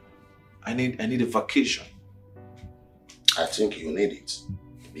 I need a vacation. I think you need it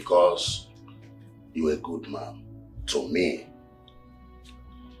because you're a good man to me.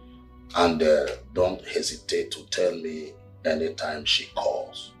 And don't hesitate to tell me anytime she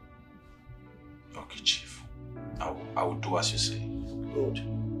calls. Okay, Chief. I will do as you say. Good.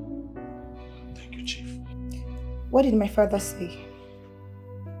 Thank you, Chief. What did my father say?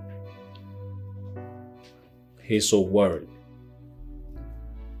 He's so worried.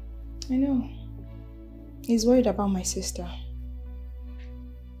 I know. He's worried about my sister.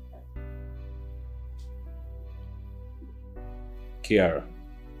 Kiara.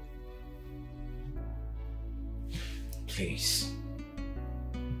 Please.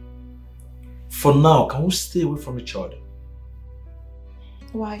 For now, can we stay away from each other?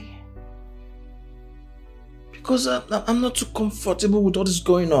 Why? Because I'm not too comfortable with all this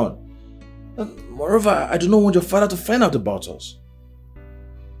going on. Moreover, I do not want your father to find out about us.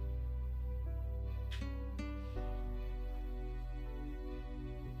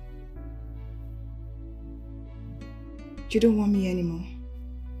 You don't want me anymore.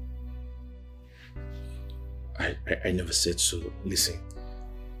 I never said so. Listen.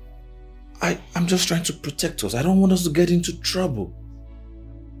 I'm just trying to protect us. I don't want us to get into trouble.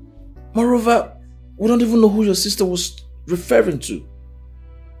 Moreover, we don't even know who your sister was referring to.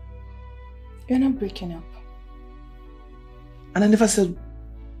 You're not breaking up. And I never said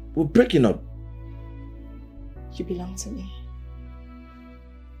we're breaking up. You belong to me.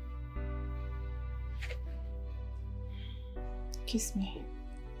 Kiss me.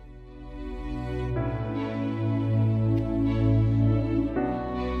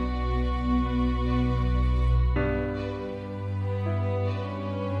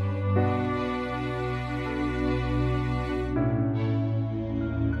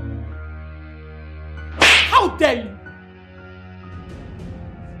 How dare you?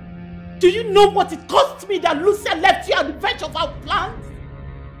 Do you know what it cost me that Lucia left you at the verge of our plans?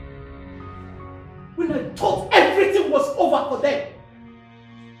 When I thought everything was over for them.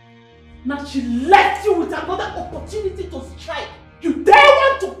 Now she left you with another opportunity to strike. You dare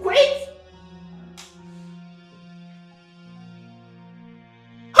want to quit?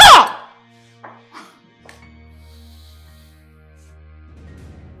 Ha!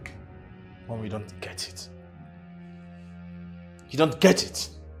 When we don't get it. You don't get it.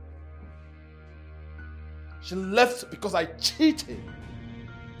 She left because I cheated.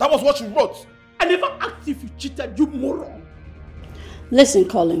 That was what she wrote. I never asked if you cheated, you moron. Listen,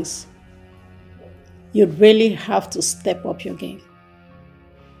 Collins. You really have to step up your game.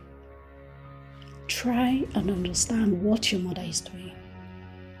 Try and understand what your mother is doing.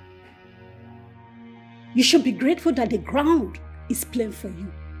 You should be grateful that the ground is plain for you.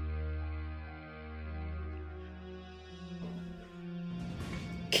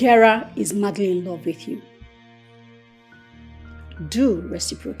 Kiara is madly in love with you. Do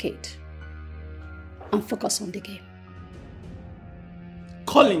reciprocate and focus on the game.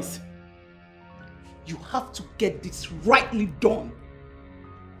 Collins, you have to get this rightly done.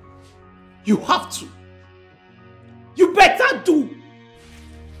 You have to. You better do.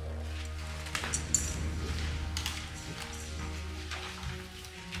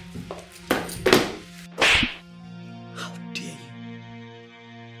 How dare you?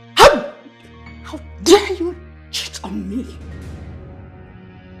 How dare you cheat on me?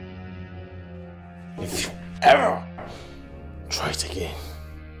 If you ever try it again.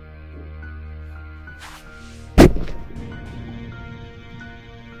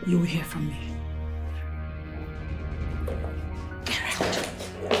 You will hear from me.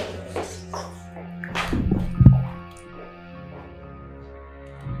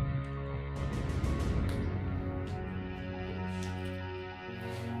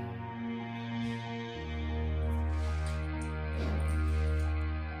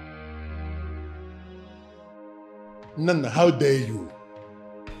 Nana, how dare you?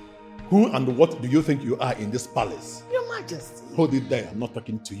 Who and what do you think you are in this palace? Your Majesty. Hold it there, I'm not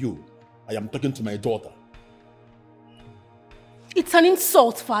talking to you. I am talking to my daughter. It's an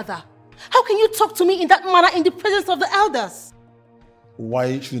insult, Father. How can you talk to me in that manner in the presence of the elders?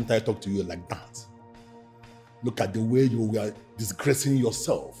 Why shouldn't I talk to you like that? Look at the way you were disgracing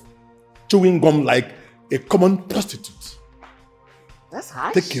yourself. Chewing gum like a common prostitute. That's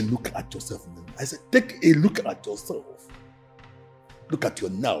harsh. Take a look at yourself. I said, take a look at yourself. Look at your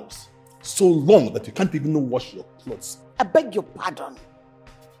nails. So long that you can't even wash your clothes. I beg your pardon.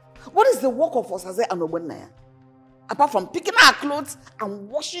 What is the work of Osaze and Obenaya? Apart from picking our clothes and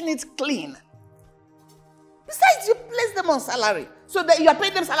washing it clean. Besides, you place them on salary. So that you are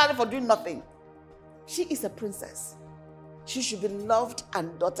paying them salary for doing nothing. She is a princess. She should be loved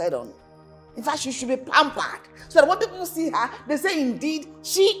and doted on. In fact, she should be pampered. So that when people see her, they say, indeed,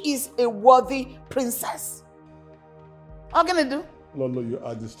 she is a worthy princess. What can I do? Lolo, you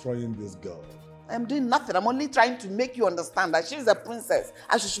are destroying this girl. I'm doing nothing. I'm only trying to make you understand that she is a princess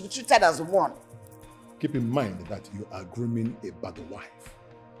and she should be treated as one. Keep in mind that you are grooming a bad wife.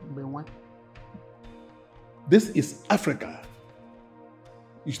 This is Africa.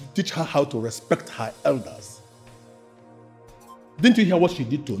 You should teach her how to respect her elders. Didn't you hear what she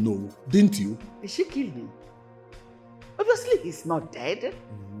did to Noah? Didn't you? Did she kill him? Obviously, he's not dead.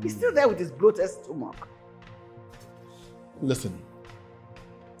 He's still there with his bloated stomach. Listen,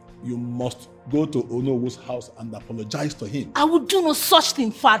 you must go to Onowu's house and apologize to him. I will do no such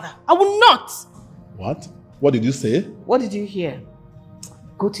thing, Father. I will not. What? What did you say? What did you hear?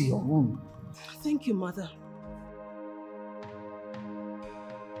 Go to your room. Thank you, Mother.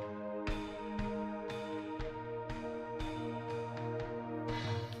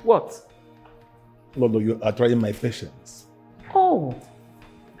 What? Lolo, you are trying my patience. Oh,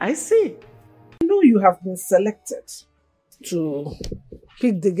 I see. I know you have been selected to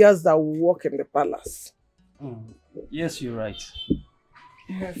pick the girls that will work in the palace. Yes, you're right.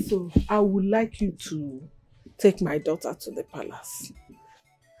 So I would like you to take my daughter to the palace.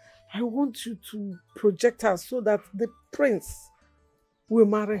 I want you to project her so that the prince will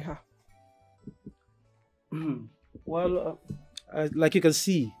marry her. Well, like you can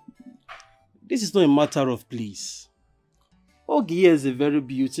see, this is not a matter of please. Ogie is a very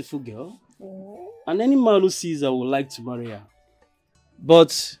beautiful girl, and any man who sees her would like to marry her.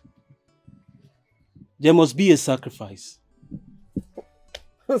 But there must be a sacrifice.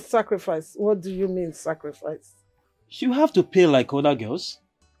 Sacrifice? What do you mean sacrifice? She'll have to pay like other girls.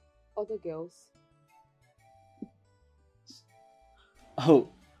 Other girls? Oh,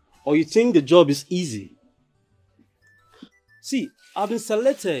 or you think the job is easy? See, I've been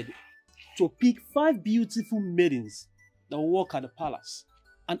selected to pick 5 beautiful maidens that will work at the palace.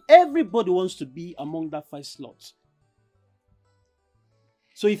 And everybody wants to be among that 5 slots.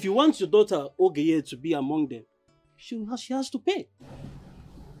 So if you want your daughter Ogeye to be among them, she has to pay.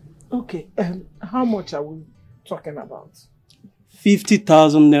 Okay, how much are we talking about?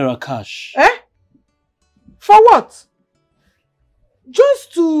 50,000 naira cash. Eh? For what?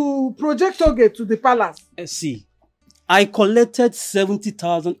 Just to project Oge to the palace? See, I collected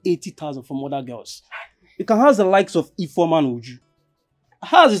 70,000, 80,000 from other girls. You can have the likes of Ifeoma and Uju.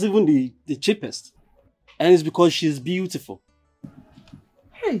 Hers is even the cheapest. And it's because she's beautiful.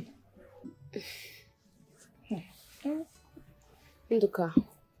 Hey. Nduka,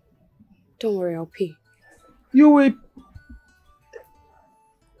 don't worry, I'll pay. You will...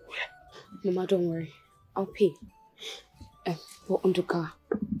 Mama, don't worry. I'll pay. But Nduka,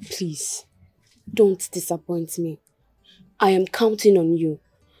 please, don't disappoint me. I am counting on you.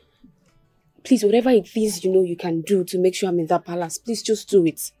 Please, whatever it is you know you can do to make sure I'm in that palace, please just do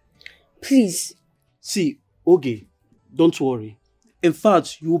it. Please. See, Oge, don't worry. In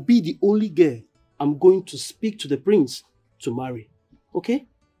fact, you will be the only girl I'm going to speak to the prince to marry. Okay?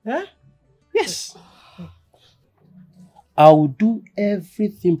 Huh? Yes. I will do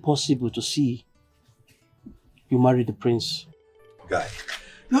everything possible to see you marry the prince. Guy,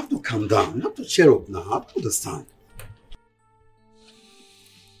 you have to calm down. You have to cheer up now. I don't understand.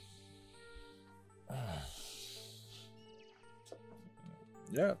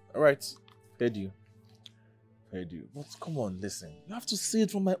 Yeah, all right. Heard you. Heard you. But come on, listen. You have to see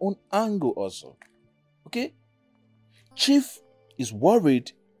it from my own angle also. Okay? Chief is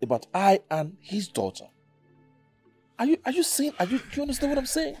worried about I and his daughter. Are you saying, do you understand what I'm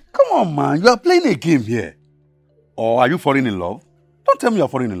saying? Come on, man. You are playing a game here. Or are you falling in love? Don't tell me you're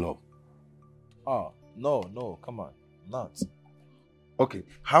falling in love. Oh, no, come on. Not. Okay,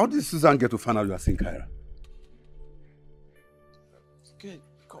 how did Susan get to find out you are seeing Kyra? Okay,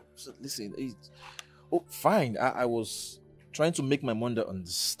 come, so listen. Fine. I was trying to make my mother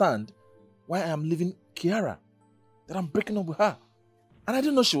understand why I am leaving Kiara. That I'm breaking up with her. And I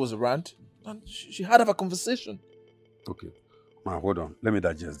didn't know she was around. And she had a conversation. Okay, now hold on. Let me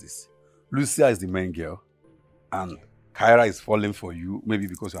digest this. Lucia is the main girl. And Kyra is falling for you, maybe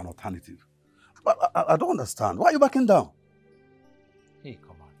because you're an alternative. But I don't understand. Why are you backing down? Hey,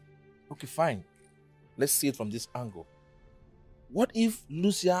 come on. Okay, fine. Let's see it from this angle. What if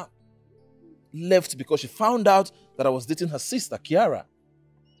Lucia left because she found out that I was dating her sister, Kiara?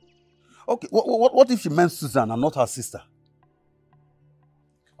 Okay, what if she meant Susan and not her sister?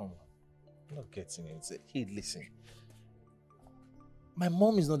 Come on. I'm not getting it. Hey, listen. My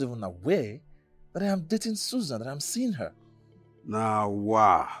mom is not even aware that I am dating Susan, that I'm seeing her. Now,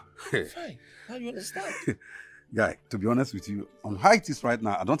 wow. Fine. Now you understand. Guy, to be honest with you, on how it is right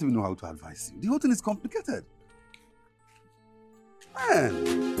now, I don't even know how to advise you. The whole thing is complicated.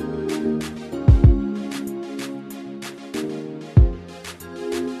 Man.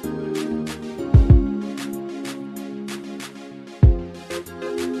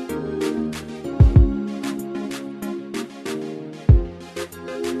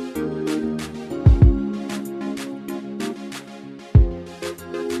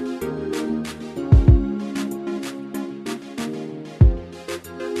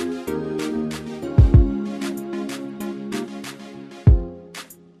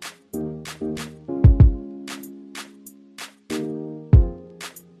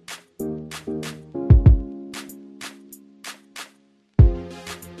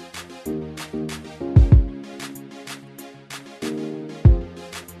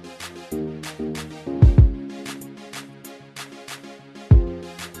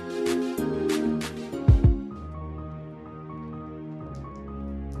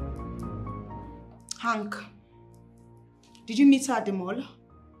 Hank, did you meet her at the mall?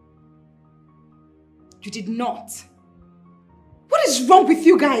 You did not. What is wrong with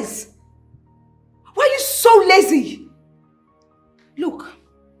you guys? Why are you so lazy? Look,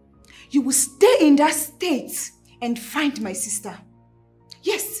 you will stay in that state and find my sister.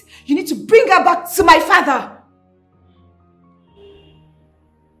 Yes, you need to bring her back to my father.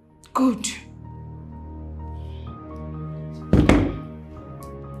 Good.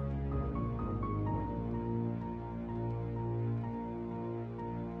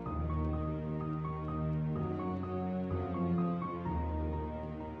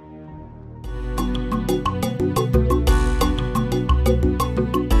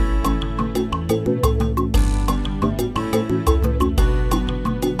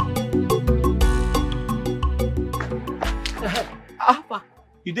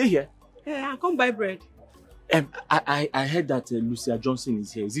 You dey here? Yeah, I come buy bread. I heard that Lucia Johnson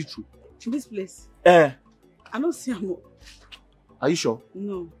is here. Is it true? To this place? I don't see her. Are you sure?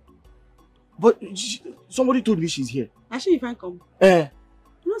 No. But somebody told me she's here. Actually, if I come. I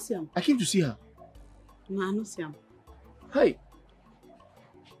don't see her. I came to see her. No, I don't see her. Hey.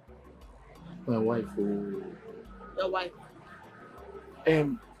 My wife. Oh. Your wife?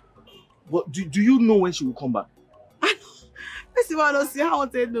 What do you know when she will come back? Let's see why I don't see her. I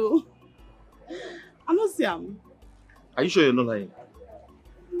want to know. I don't see her. Are you sure you're not lying?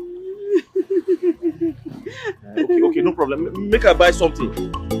 Okay, no problem. Make her buy something.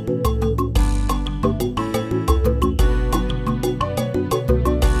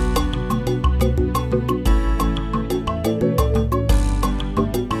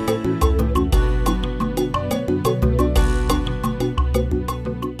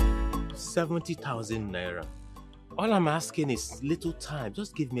 ₦70,000. All I'm asking is little time.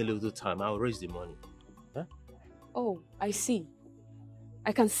 Just give me a little time. I'll raise the money. Huh? Oh, I see.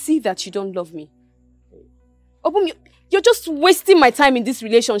 I can see that you don't love me. Obum, you're just wasting my time in this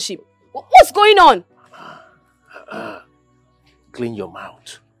relationship. What's going on? Clean your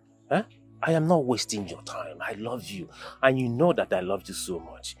mouth. Huh? I am not wasting your time. I love you. And you know that I love you so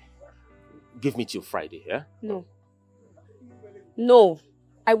much. Give me till Friday, yeah? No. No.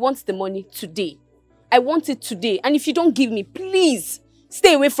 I want the money today. I want it today. And if you don't give me, please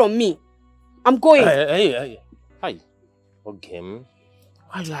stay away from me. I'm going. Hey. Okay. Why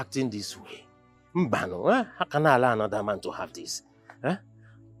are you acting this way? Mbano, huh? How can I allow another man to have this? Huh?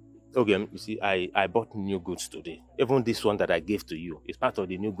 Okay, you see, I bought new goods today. Even this one that I gave to you is part of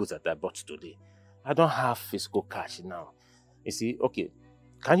the new goods that I bought today. I don't have physical cash now. You see, okay,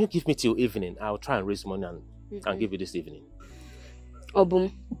 can you give me till evening? I'll try and raise money and give you this evening.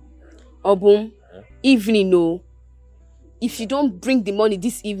 Obum, evening, no. If you don't bring the money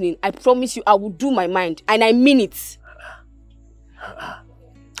this evening, I promise you I will do my mind. And I mean it.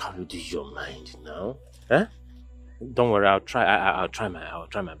 How you do your mind now? Huh? Don't worry, I'll try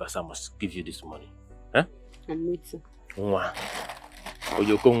my best. I must give you this money. Huh? I'm waiting. Oh,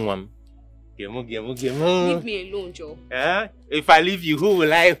 you come. Leave me alone, Joe. Huh? If I leave you, who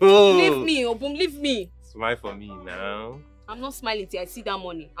will I hold? Leave me, Obum, leave me. Smile for me now. I'm not smiling till I see that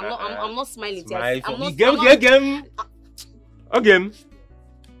money. I'm not smiling till I I'm not. Okay.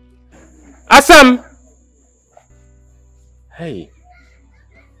 Asam. Hey.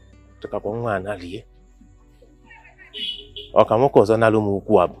 Tukapongwa anali. Okamoko zanalo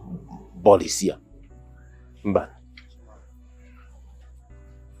mukwa bolisia. Mba.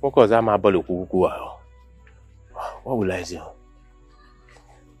 Moko zama bolu kukua. What will I do?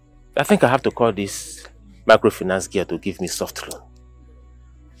 I think I have to call this microfinance gear to give me soft loan.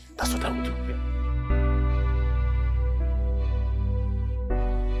 That's what I will do.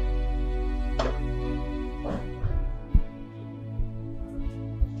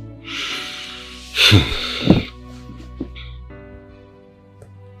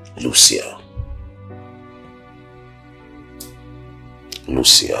 Lucia.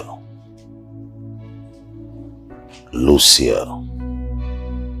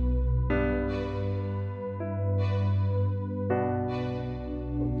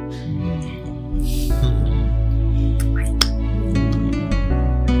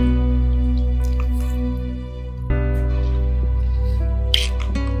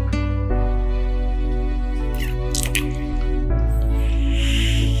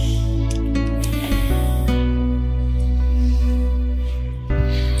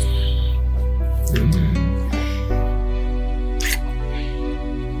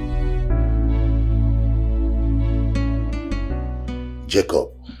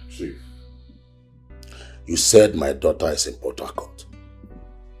 Jacob, you said my daughter is in Port Harcourt.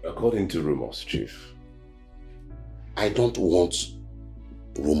 According to rumors, Chief. I don't want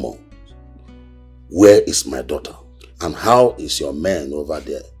rumors. Where is my daughter? And how is your man over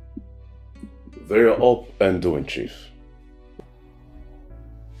there? Very up and doing, Chief.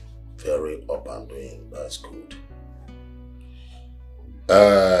 Very up and doing. That's good.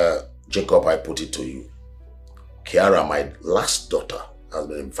 Jacob, I put it to you. Kiara, my last daughter, has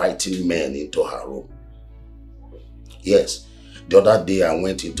been inviting men into her room. Yes, the other day I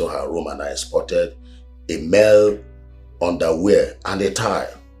went into her room and I spotted a male underwear and a tie.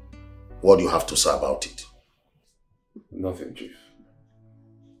 What do you have to say about it? Nothing, Chief.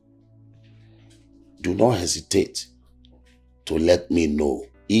 Do not hesitate to let me know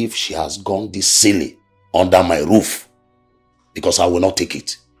if she has gone this silly under my roof, because I will not take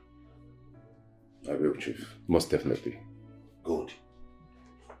it. I will, Chief. Most definitely. Good.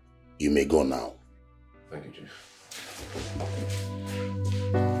 You may go now. Thank you, Chief.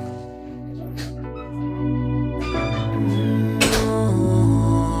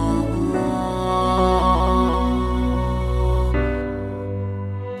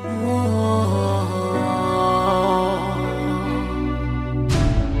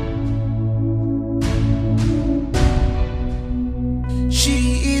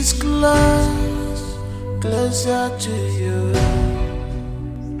 She is close, closer to you.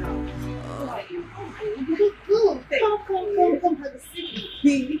 Come, have a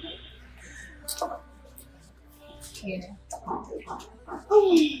seat.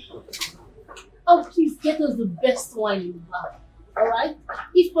 Oh, please get us the best wine you have. Alright?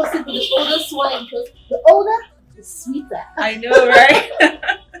 If possible, the oldest wine, because the older, the sweeter. I know, right?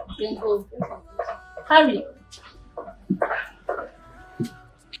 Then go. Hurry.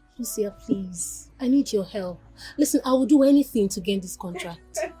 Lucia, please. I need your help. Listen, I will do anything to gain this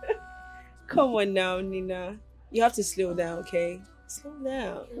contract. Come on now, Nina. You have to slow down, okay? Slow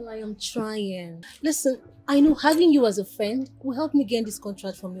down. Well, I am trying. Listen, I know having you as a friend will help me gain this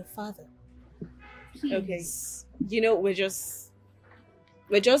contract from your father. Please. Okay. You know, we're just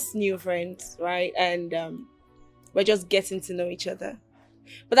new friends, right? And we're just getting to know each other.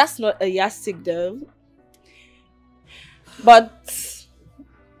 But that's not a yardstick though. But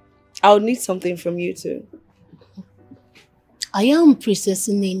I'll need something from you too. I am Princess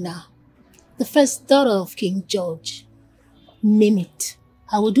Nina, the first daughter of King George. Name it.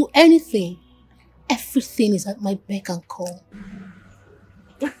 I will do anything. Everything is at my beck and call.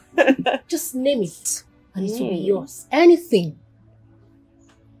 Just name it and it will be yours. Anything.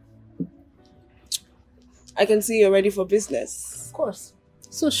 I can see you're ready for business. Of course.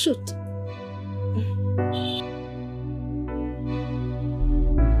 So shoot.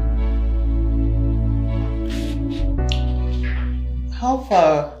 How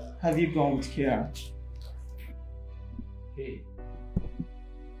far have you gone with Kiara? Hey.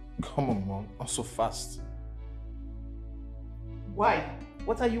 Come on, Mom. Not so fast. Why?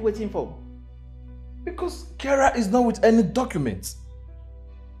 What are you waiting for? Because Kiara is not with any documents.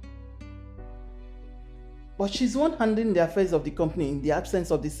 But she's one handling the affairs of the company in the absence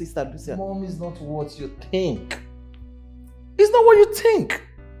of the sister, Lucia. Mom is not what you think. It's not what you think.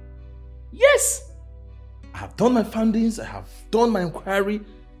 Yes. I have done my findings. I have done my inquiry.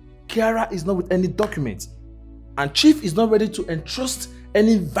 Kiara is not with any documents. And Chief is not ready to entrust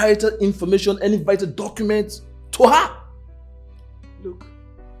any vital information, any vital documents to her. Look,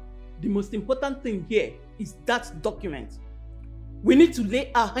 the most important thing here is that document. We need to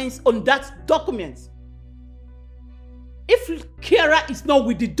lay our hands on that document. If Kiara is not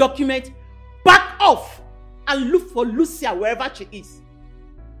with the document, back off and look for Lucia wherever she is.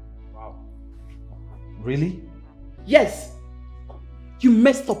 Wow. Really? Yes. You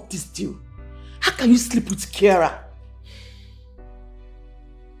messed up this deal. How can you sleep with Kiara?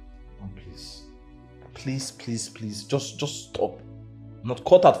 Oh, please. Please, please, please. Just stop. I'm not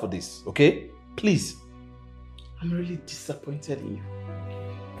cut out for this, okay? Please. I'm really disappointed in you.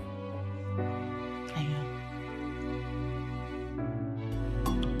 I am.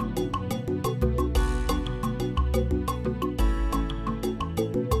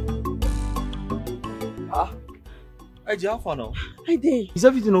 Hey, how far now? I did. Is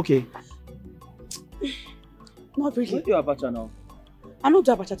everything okay? Not really. Where do you abacha now? I'm not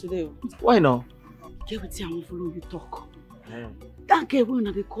doing abacha today. Why now? Get with you, I won't follow you talk. That girl when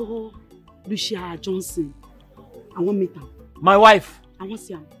they call Lucia Johnson. I want meet her. My wife. I want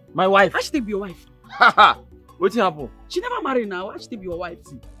see her. My wife. How should they be your wife? Haha. What happened? She never married now. How should they be your wife?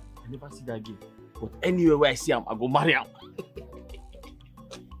 See, I never see that girl. But anywhere where I see him, I go marry him.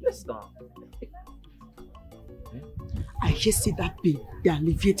 Yes, now. I just see that babe, they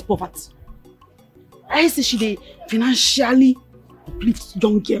alleviate poverty. I say she they financially uplift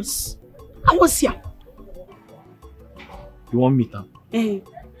young girls. I was here. You want meet her? Eh.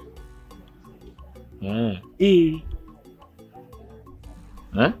 Huh?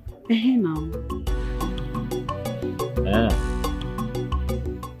 Now.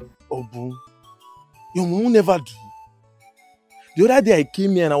 Obu, your mom never do. The other day I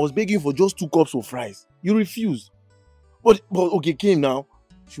came here and I was begging for just 2 cups of rice. You refused. But okay, came now.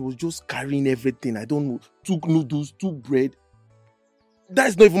 She was just carrying everything. I don't know. 2 noodles, 2 bread.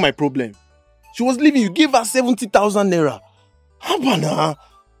 That's not even my problem. She was leaving. You gave her 70,000 naira. Habana.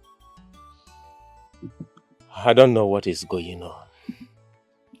 I don't know what is going on.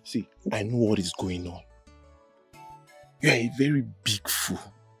 See, I know what is going on. You are a very big fool.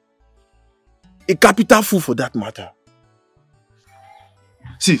 A capital fool for that matter.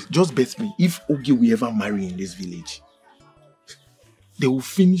 See, just bet me, if Oge will ever marry in this village, they will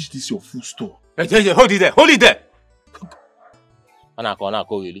finish this your food store. Hey, hold it there, hold it there!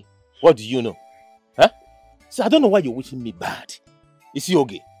 Anako, really? What do you know? Huh? So I don't know why you're wishing me bad. You see,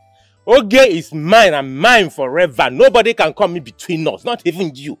 Oge? Oge is mine and mine forever. Nobody can come in between us, not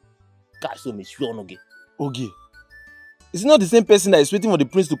even you. God, so me sure, Oge. Oge, is it not the same person that is waiting for the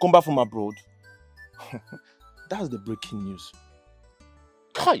prince to come back from abroad? That's the breaking news.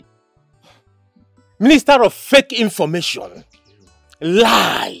 Kai! Minister of fake information.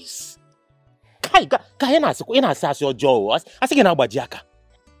 Lies. Kai,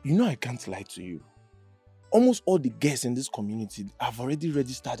 you know I can't lie to you. Almost all the guests in this community have already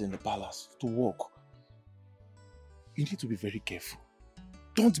registered in the palace to work. You need to be very careful.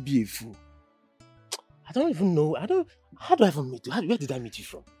 Don't be a fool. I don't even know. How do I even meet you? Where did I meet you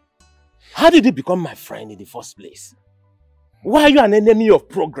from? How did you become my friend in the first place? Why are you an enemy of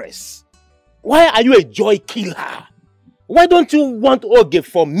progress? Why are you a joy killer? Why don't you want Oge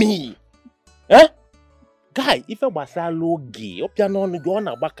for me? Eh? Guy, if I was a low gay, do not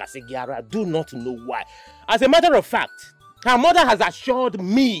know why. As a matter of fact, her mother has assured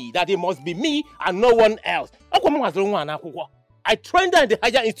me that it must be me and no one else. I trained her in the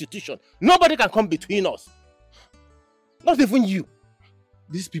higher institution. Nobody can come between us. Not even you.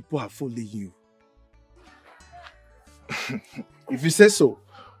 These people are following you. If you say so,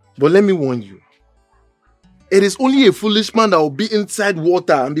 but let me warn you. It is only a foolish man that will be inside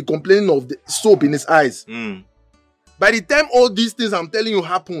water and be complaining of the soap in his eyes. By the time all these things I'm telling you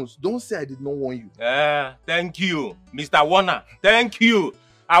happens, don't say I did not warn you. Thank you, Mr. Warner. Thank you.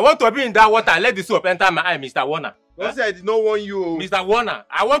 I want to be in that water and let the soap enter my eye, Mr. Warner. Don't say I did not warn you. Mr. Warner,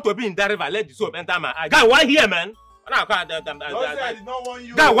 I want to be in that river and let the soap enter my eye. Guy, why here, man? Don't say I did not warn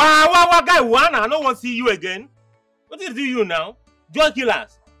you. Guy, guy, Warner, I don't want to see you again. What did you now? Joy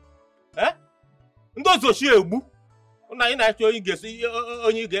killers. Eh? Those are she ebu. Una ina show you guess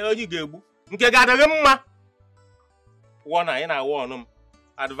only gebu. Nke gadere mma. Warner ina warn him.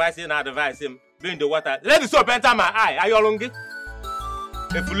 Advise him. Be in the water. Let the soap enter my eye. Are you along it?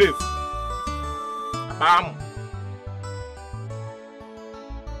 If you live. Bam.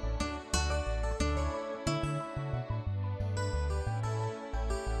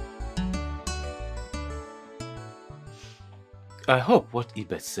 I hope what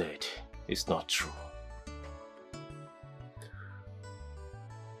Ibet said is not true.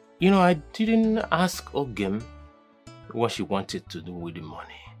 You know, I didn't ask Ogem what she wanted to do with the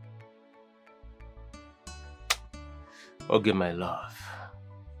money. Ogem, my love.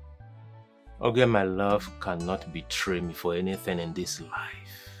 Ogem, my love cannot betray me for anything in this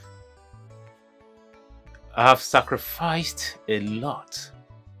life. I have sacrificed a lot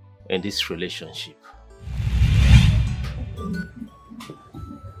in this relationship.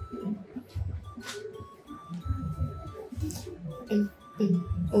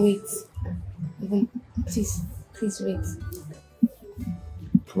 Wait. Please wait.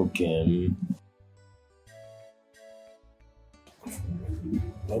 Okay.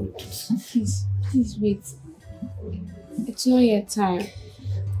 Please wait. It's not yet time.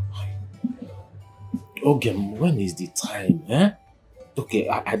 Okay, when is the time? Eh? Okay,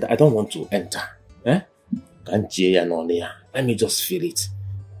 I don't want to enter. Eh? Let me just feel it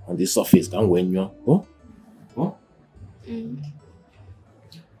on the surface.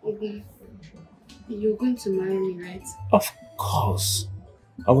 Okay. You're going to marry me, right? Of course.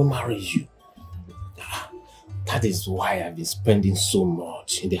 I will marry you. That is why I've been spending so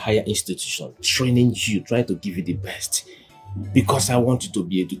much in the higher institution, training you, trying to give you the best. Because I want you to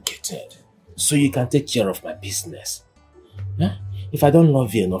be educated, so you can take care of my business. Huh? If I don't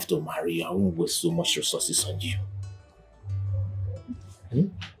love you enough to marry you, I won't waste so much resources on you.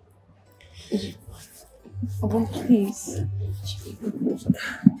 Oh, please.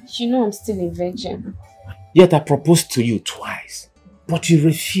 You know I'm still a virgin. Yet I proposed to you twice, but you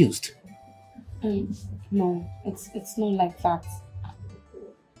refused. No, it's not like that.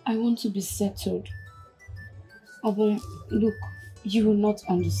 I want to be settled. Obum, look, you will not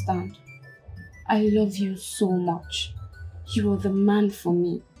understand. I love you so much. You are the man for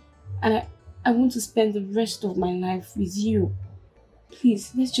me. And I want to spend the rest of my life with you.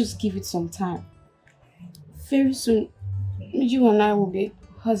 Please, let's just give it some time. Very soon, you and I will be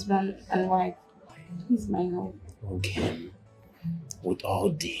husband and wife. Please, my love. Okay. With all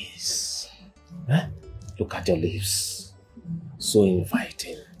this, look at your lips. So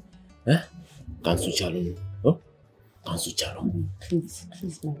inviting. Kansucharu. Kansucharu. Please,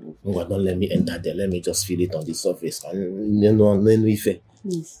 my love. Oh, don't let me enter there. Let me just feel it on the surface.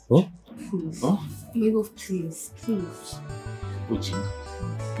 Please. Huh? Please. Huh? My love, please. Please. Ujin.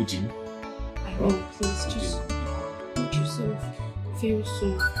 I know, please. Just put yourself very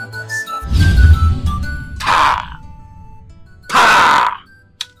soon.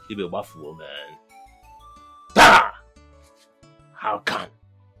 You be a waffle, man. How can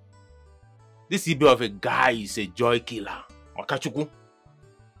this Ibe of a guy is a joy killer? Makachuku.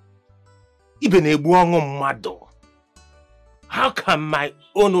 Even a buongo mado. How can my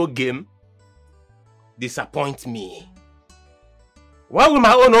own game disappoint me? Why will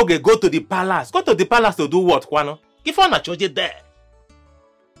my own oge go to the palace? Go to the palace to do what, Kwano? If I'm not charged there.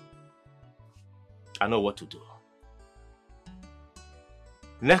 I know what to do.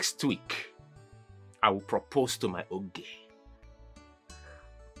 Next week, I will propose to my oge.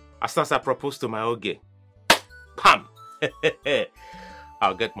 As soon as I propose to my oge, pam!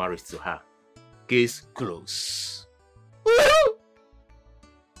 I'll get married to her. Case closed.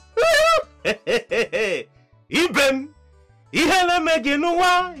 Ibem! Ihele megi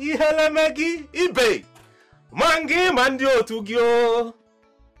nuwa, ihele megi ibe. Mangi mandi otugyo.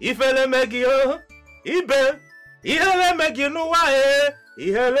 Ifele megi o, ibe. Ihele megi nuwa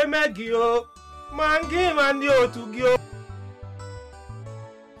ihele megi o. Mangi mandi otugyo.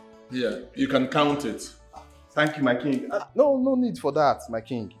 Yeah, you can count it. Thank you, my king. No need for that, my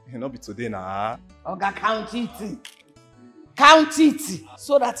king. Not be today now. Oga, count it. Count it.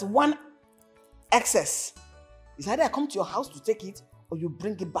 So that one excess is either I come to your house to take it or you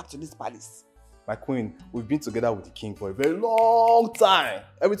bring it back to this palace. My queen, we've been together with the king for a very long time.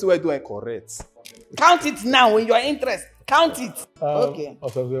 Everything we're doing correct. Count it now in your interest. Count it. Okay.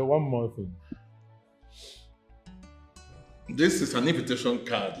 Also, one more thing. This is an invitation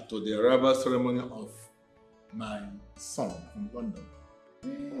card to the arrival ceremony of my son in London.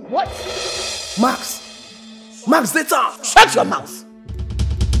 What? Max, later! Shut your mouth!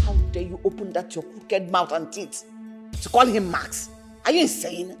 How dare you open that your crooked mouth and teeth to call him Max? Are you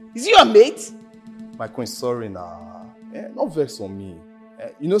insane? Is he your mate? My queen, sorry nah. Not vex on me.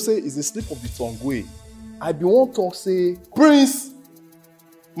 You know, say, it's a slip of the tongue way. I be one talk say, Prince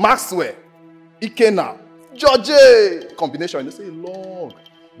Maxwell, Ikena, George combination, you know, say long.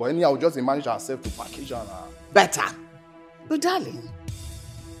 But anyhow, just manage ourselves to package her. Better. But darling,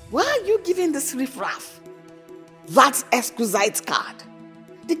 why are you giving this riffraff that exquisite card?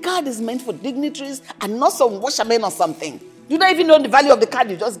 The card is meant for dignitaries and not some washerman or something. You don't even know the value of the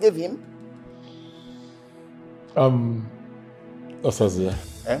card you just gave him. Osaze.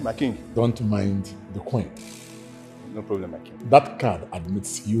 My king. Don't mind the queen. No problem, my king. That card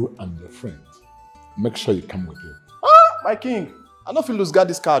admits you and your friend. Make sure you come with you. My king. I don't feel lose guard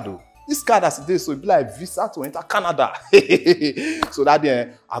this card though. This card as it is, so it be like visa to enter Canada. So that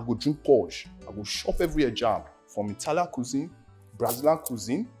day, I go drink Porsche. I go shop every jam from Italian cuisine, Brazilian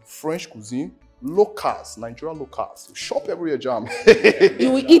cuisine, French cuisine, locals, Nigerian locals. Shop every jam.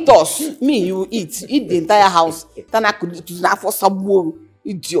 You will eat us. Me, you will eat. Eat the entire house. Then I could do that for some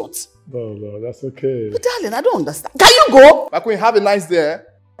idiot. No, that's okay. But darling, I don't understand. Can you go? My queen, have a nice day.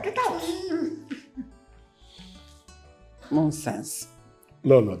 Get out. Nonsense.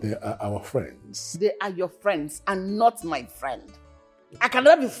 No, they are our friends. They are your friends and not my friend. I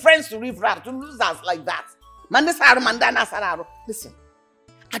cannot be friends to riffraff, to losers like that. Listen,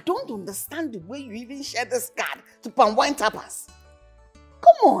 I don't understand the way you even share this card to palm wine tappers.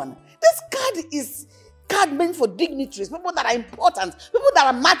 Come on, this card is card meant for dignitaries, people that are important, people that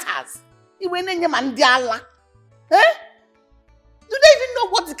are matters. Eh? Do they even know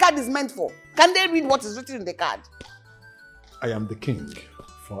what the card is meant for? Can they read what is written in the card? I am the king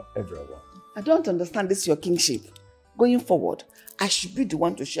for everyone. I don't understand this your kingship. Going forward, I should be the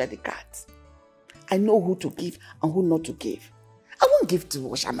one to share the cards. I know who to give and who not to give. I won't give to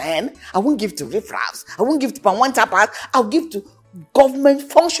washermen. I won't give to riffraffs. I won't give to palm tappers. I'll give to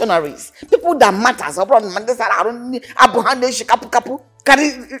government functionaries. People that matters.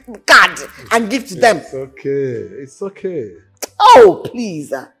 Carry card and give to them. It's okay. Oh,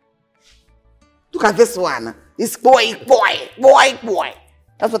 please. Look at this one. It's boy.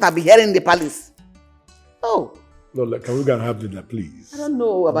 That's what I'll be hearing in the palace. Oh, No, can we go and have dinner, please? I don't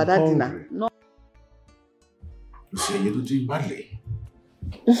know about that dinner. No. You see, you're doing badly.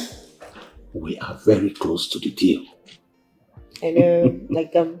 We are very close to the deal. I know,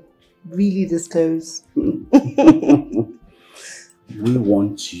 like I'm really this close. We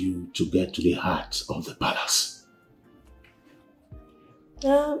want you to get to the heart of the palace.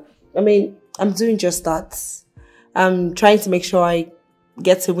 I mean, I'm doing just that. I'm trying to make sure I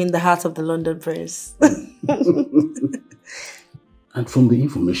get to win the heart of the London prince. And from the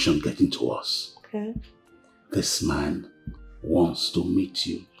information getting to us, Okay. this man wants to meet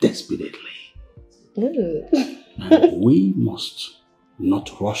you desperately. And we must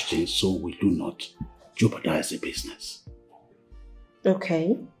not rush things so we do not jeopardize the business.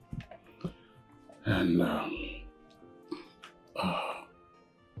 Okay. And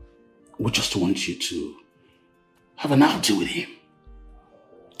we just want you to have an outing with him.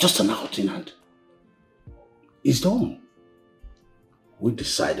 Just an outing, and it's done. We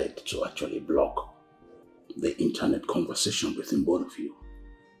decided to actually block the internet conversation between both of you.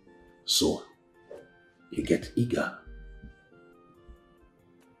 So you get eager.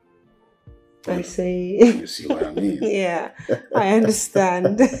 I see. You see what I mean? Yeah, I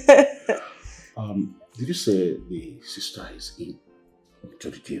understand. Did you say the sister is in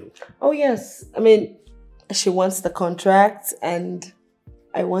to the deal? Oh yes, I mean, she wants the contract and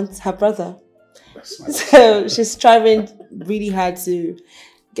I want her brother. So she's striving really hard to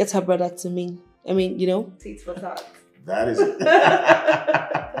get her brother to me. I mean, you know. Tit for tat. That is it.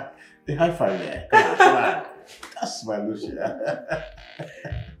 The high five there. Come on. That's my Lucia.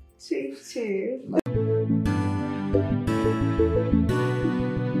 Cheers, cheers.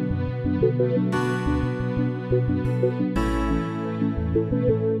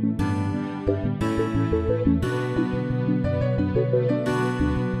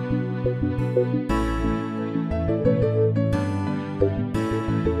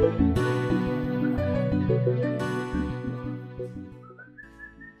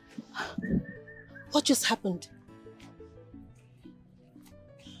 What just happened?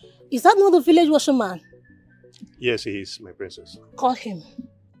 Is that not the village washerman? Yes, he is, my princess. Call him.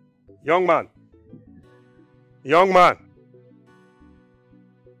 Young man. Young man.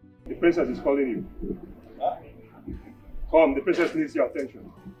 The princess is calling you. Huh? Come, the princess needs your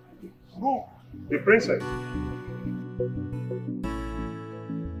attention. Go. The princess.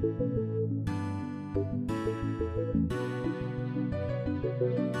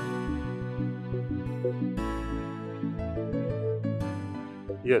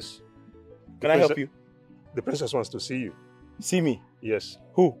 Yes. Can I help you? The princess wants to see you. See me? Yes.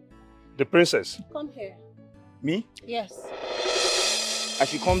 Who? The princess. Come here. Me? Yes. I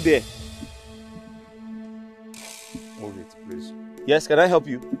should come there. Move it, please. Yes, can I help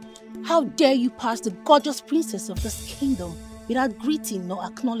you? How dare you pass the gorgeous princess of this kingdom without greeting nor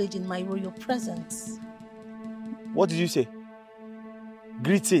acknowledging my royal presence? What did you say?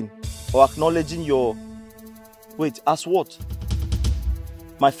 Greeting or acknowledging your... Wait, as what?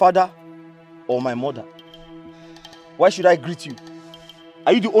 My father or my mother? Why should I greet you?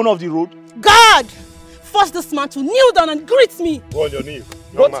 Are you the owner of the road? God! Force this man to kneel down and greet me! Go on your knees,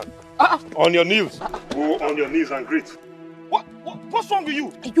 young man. On your knees. Go on your knees and greet. What's wrong with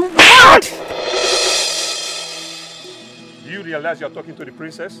you? You mad! Do you realize you're talking to the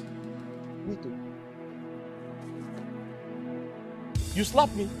princess? Me too. You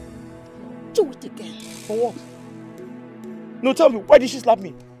slapped me? Do it again. For what? No, tell me, why did she slap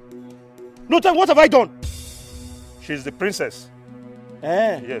me? No, tell me, what have I done? She's the princess.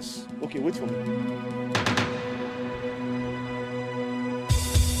 Eh? Yes. Okay, wait for me.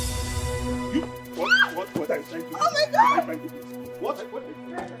 You? What are you trying to do? Oh my God! What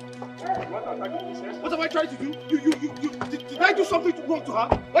have I tried to do? Did I do something wrong to her?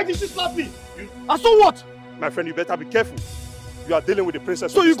 Why did she slap me? And so what? My friend, you better be careful. You are dealing with the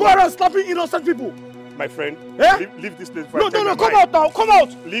princess. So you go around slapping innocent people? My friend, eh? leave this place before I change my mind. Come out now, come out!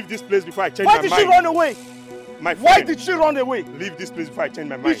 Leave this place before I change my mind. Why did she run away? My friend, why did she run away? Leave this place before I change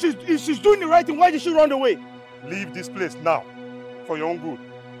my mind. If she's doing the right thing, why did she run away? Leave this place now, for your own good.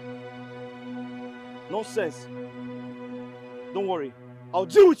 Nonsense. Don't worry, I'll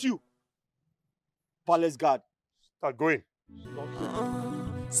deal with you. Palace guard. Start going.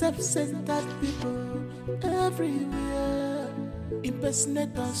 Self-centered people everywhere,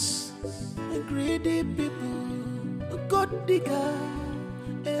 impersonators, greedy people, gold digger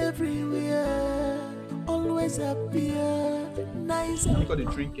everywhere, always appear nice. I got to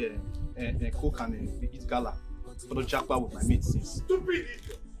drink Coke and eat gala. For the jackpot with my mates since. Stupid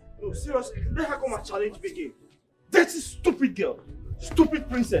idiot! No, seriously, let her come and challenge me again. That's a stupid girl. Stupid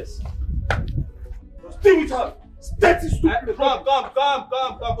princess. Stay with her. Dirty, stupid. Come.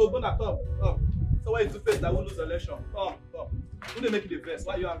 Ogona, come. So why is two-faced that won't lose election? Come. Who they make you the vex?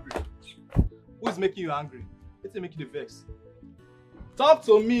 Why are you angry? Who is making you angry? What's they make you the vex? Talk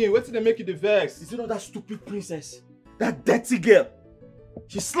to me. What's they make you the vex? Is it not that stupid princess? That dirty girl?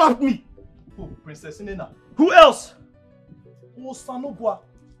 She slapped me. Who? Princess Inena? Who else? Oh, Sanobua.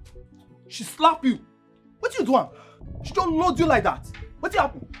 She slapped you. What you doing? She don't load you like that. What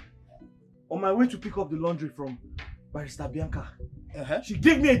happened? On my way to pick up the laundry from Barrister Bianca, she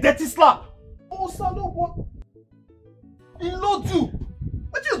gave me a dirty slap. Oh, Sanobua. He load you.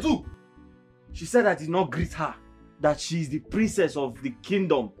 What you do? She said I did not greet her, that she is the princess of the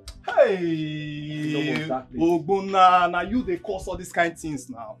kingdom. Hey, Ogbonna, now you they cause all these kind of things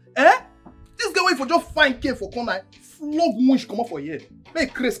now. This girl wait for just find care for corner, flog wish come up for here.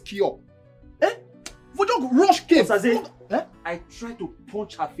 Make Chris cure. For just rush care. I tried to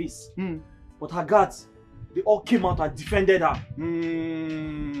punch her face, but her guards, they all came out and defended her.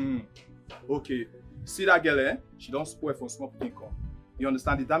 Okay, see that girl, she don't spoil for small income. You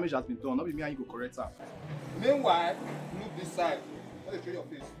understand? The damage has been done. Not be me and you go correct her. Meanwhile, move this side. Let me show your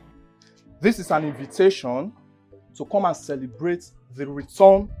face. This is an invitation to come and celebrate the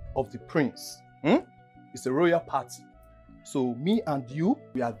return of the prince. It's a royal party. So me and you,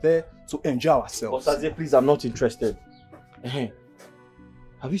 we are there to enjoy ourselves. Osaze, please, I'm not interested.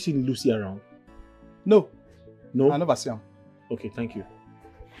 Have you seen Lucy around? No. No? I never see him. Okay, thank you.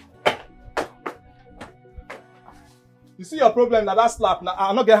 You see your problem now, that slap. Now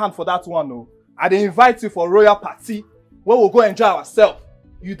I'll not get hand for that one, no. I dey invite you for a royal party where we'll go enjoy ourselves.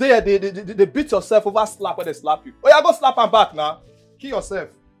 You there, they beat yourself over slap when they slap you. Oh yeah, go slap them back now. Kill yourself.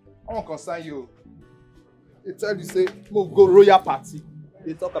 I won't concern you. They tell you say, we'll go royal party.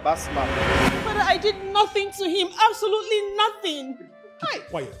 They talk about slap. But I did nothing to him. Absolutely nothing.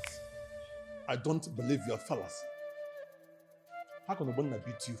 Quiet. I don't believe your fallacy. How can Obonna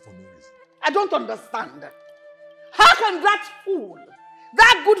beat you for no reason? I don't understand. How can that fool,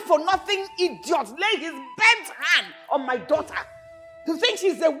 that good-for-nothing idiot, lay his bent hand on my daughter to think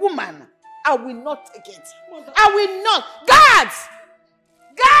she's a woman? I will not take it. Mother. I will not. Guards!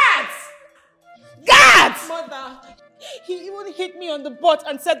 Guards! Guards! Mother, he even hit me on the butt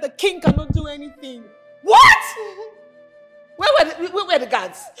and said the king cannot do anything. What? Where were the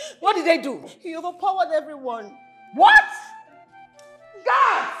guards? What did they do? He overpowered everyone. What?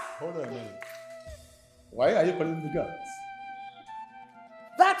 Guards! Hold on a minute. Why are you calling the guards?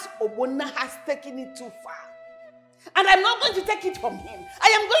 That Obonna has taken it too far. And I'm not going to take it from him. I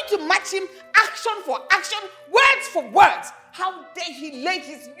am going to match him action for action, words for words. How dare he lay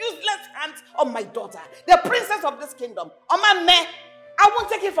his useless hands on my daughter, the princess of this kingdom, on my man. I won't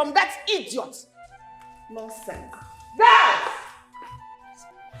take it from that idiot. Nonsense. Guards!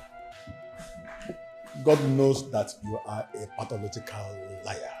 God knows that you are a pathological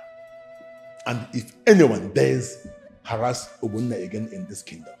liar. And if anyone dares harass Obonna again in this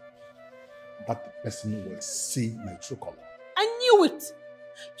kingdom, that person will see my true color. I knew it.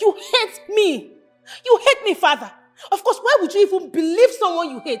 You hate me. You hate me, father. Of course, why would you even believe someone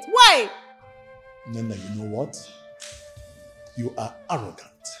you hate? Why? Nana, you know what? You are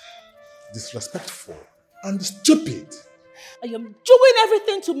arrogant, disrespectful, and stupid. I am doing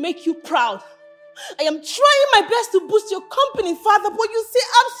everything to make you proud. I am trying my best to boost your company, father, but you see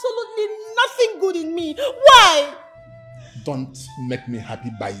absolutely nothing good in me. Why? Don't make me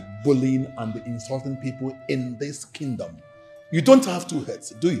happy by bullying and insulting people in this kingdom. You don't have two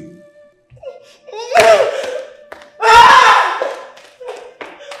heads, do you?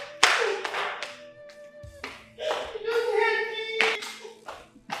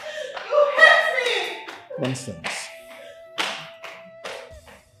 Nonsense.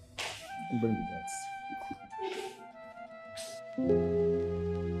 Bring the guards.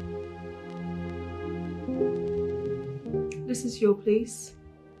 This is your place?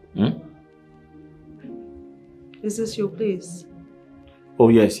 Is this your place? Oh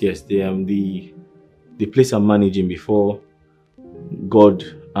yes. The place I'm managing before God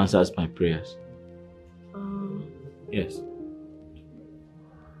answers my prayers. Yes.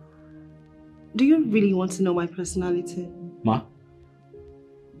 Do you really want to know my personality? Ma?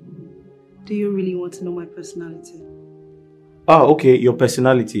 Do you really want to know my personality? Ah, okay, your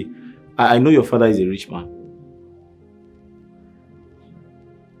personality. I know your father is a rich man.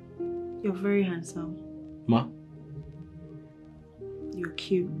 You're very handsome. Ma? You're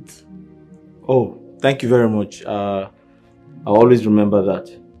cute. Oh, thank you very much. I'll always remember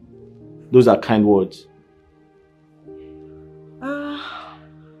that. Those are kind words.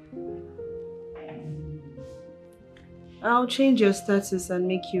 I'll change your status and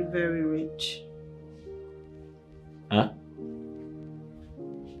make you very rich. Huh?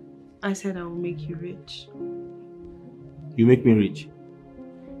 I said I will make you rich. You make me rich.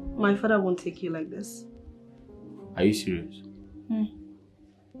 My father won't take you like this. Are you serious? Hmm.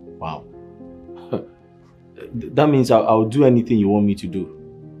 Wow. That means I'll do anything you want me to do.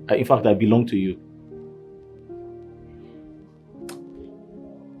 In fact, I belong to you.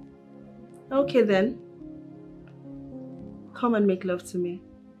 Okay then. Come and make love to me.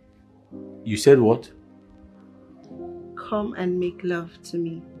 You said what? Come and make love to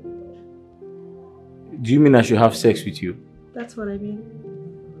me. Do you mean I should have sex with you? That's what I mean.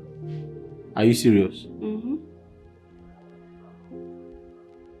 Are you serious? Mm-hmm.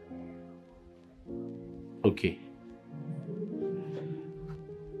 Okay.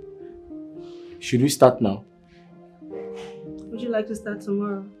 Should we start now? Would you like to start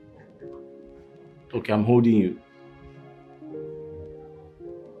tomorrow? Okay, I'm holding you.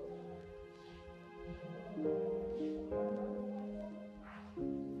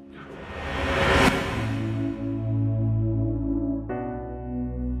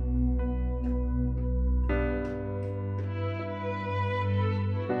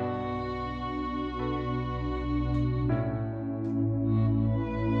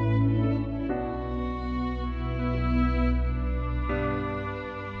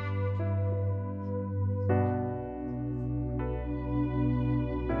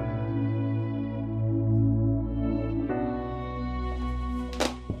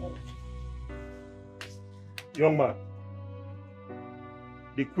 Young man,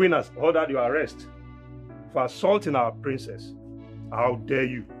 the Queen has ordered your arrest for assaulting our princess. How dare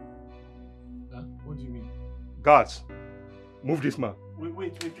you? What do you mean? Guards, move this man.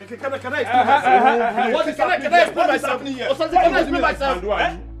 Wait. Can I explain myself? Can I explain myself? Osaze, can I explain myself?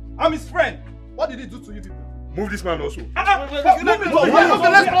 I'm his friend. What did he do to you people? Move this man also.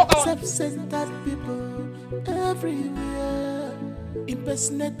 Self-centered people everywhere,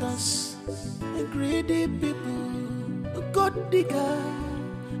 impersonators and greedy people, good digger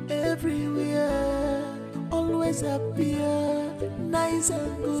everywhere, always appear nice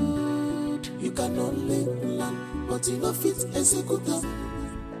and good. You can only plan, but you know fit execute them.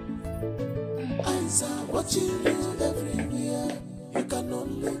 Eyes are watching you everywhere. You can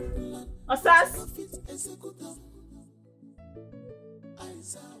only plan. Osas.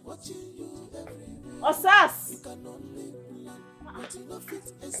 Eyes are watching you everywhere. Osas. You can only plan, but you know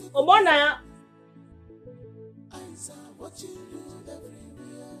fit execute. Omona. Eyes are watching you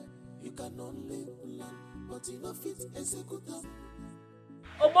everywhere. You can only plan, but you know fit execute them.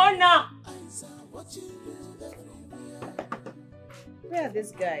 Omona. Eyes are watching you everywhere. Where are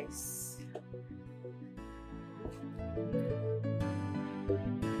these guys?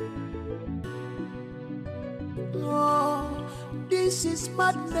 No, this is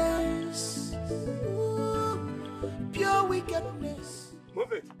madness. Pure wickedness.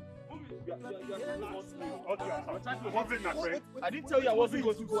 Move it. I didn't tell you I wasn't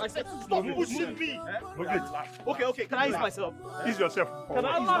going to go. I said stop pushing me. Move it. Okay. Can I use myself? Ease yourself. Can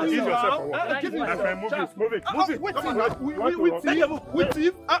I use yourself? My friend, move it. With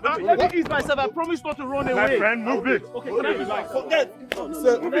thief? Let me ease myself. I promise not to run away. My friend, move it. Okay, can I use myself? Forget.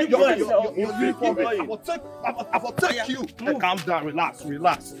 I will take you. Calm down. Relax. Move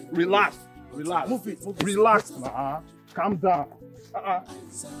it. Relax, man. Calm down.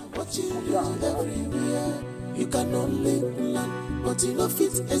 Watching you everywhere. You can only plan, but you know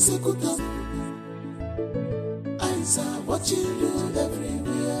fit execute them. Eyes are watching you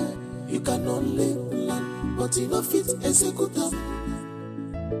everywhere. You can only plan, but you know fit execute them.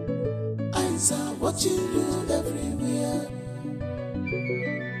 Eyes are watching you everywhere.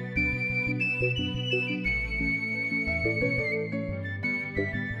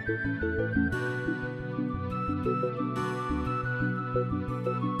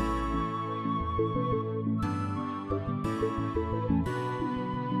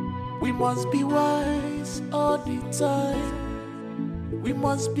 We must be wise all the time. We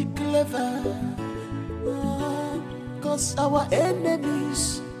must be clever. Cause our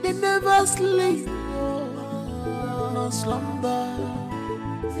enemies, they never sleep. No slumber.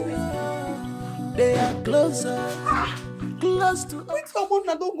 They are closer. Close to us. Wait, someone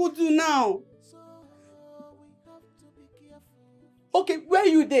I don't go do now. Okay, where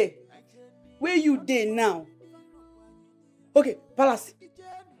you there? Where you there now? Okay, Palace.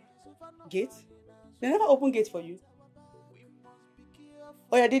 Gate? They never open gate for you.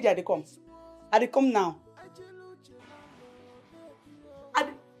 Oh yeah, they come. Are they come now?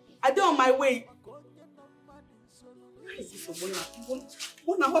 Are they on my way?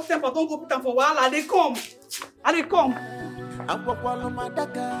 One hot temper, don't go put them for a while. Are they come? Are they come?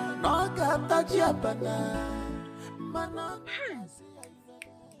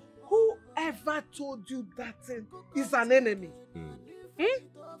 Whoever told you that thing is an enemy?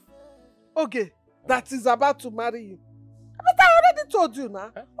 Okay, that is about to marry you. But I already told you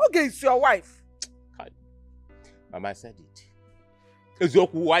now. Okay, it's your wife. Mama, I said it.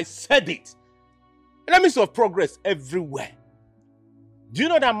 Ezoku, I said it. Enemies of progress everywhere. Do you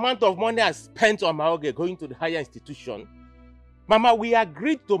know the amount of money I spent on my Oge going to the higher institution? Mama, we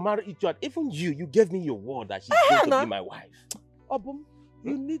agreed to marry each other. Even you gave me your word that she's going to be my wife. Obum,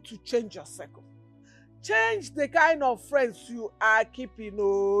 you need to change your circle. Change the kind of friends you are keeping,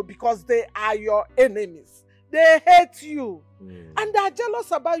 because they are your enemies. They hate you. And they are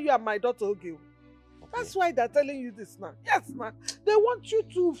jealous about you and my daughter Oge. That's why they're telling you this now. Yes, man. They want you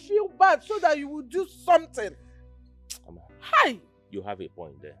to feel bad so that you will do something. Mama, hi. You have a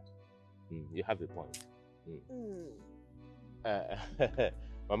point there. You have a point.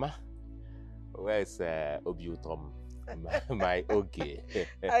 Mama, where's Obiutom? My okay.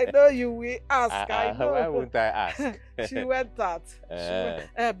 I know you will ask. I know. Why won't I ask? She went out.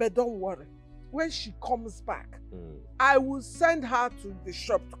 But don't worry. When she comes back, I will send her to the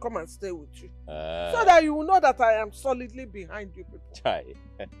shop to come and stay with you. So that you will know that I am solidly behind you people.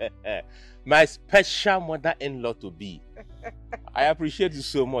 My special mother-in-law to be. I appreciate you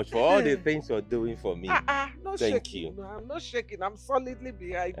so much for all the things you're doing for me. No Thank shaking. you. No, I'm not shaking. I'm solidly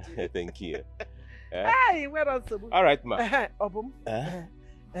behind you. Thank you. Hey, where else? All right, ma. Obum,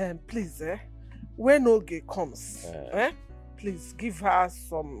 please, when Oge comes, please give her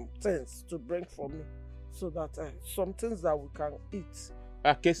some things to bring for me, so that some things that we can eat.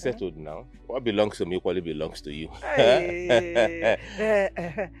 Okay, settled now. What belongs to me equally belongs to you. Hey,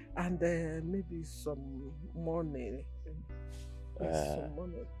 and maybe some money. Some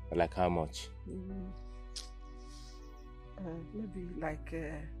money. Like how much? Maybe like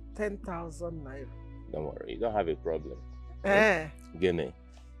 10,000 naira. Don't worry, you don't have a problem. Guinea.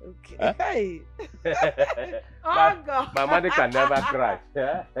 Okay. Huh? Hey. My money can never crash.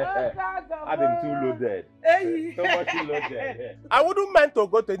 I've been too loaded. Hey. So much too loaded. I wouldn't mind to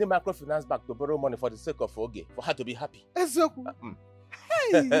go to any microfinance bank to borrow money for the sake of Oge, for her to be happy.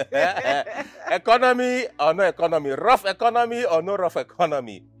 Hey. Economy or no economy, rough economy or no rough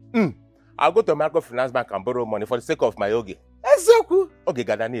economy. I'll go to a microfinance bank and borrow money for the sake of my Oge. Oge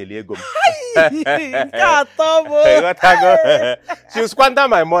gadani eliegom. She'll squander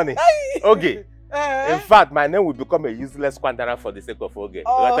my money. Okay. In fact, my name will become a useless squanderer for the sake of Oge. You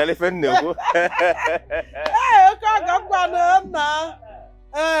are telephone no.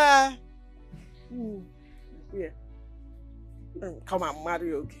 Come and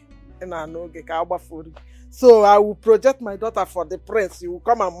marry Oge. And I know Oge ka for you. So I will project my daughter for the prince. You will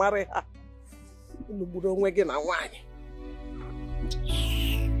come and marry her.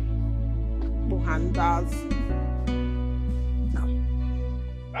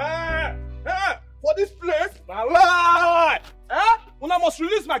 For this place, my life. Una must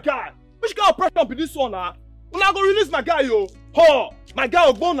release my guy. Which kind of pressure be this one, Una go release my guy, yo. My guy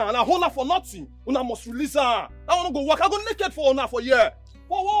Ogbona and I hold her for nothing. Una must release her. I wanna go work. I go naked for Una for a year.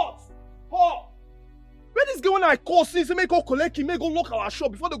 For what? Where this girl when I call since they may go collect him, may go lock our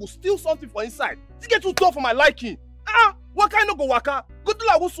shop before they go steal something for inside. This get too tough for my liking. What kind of go waka? Go to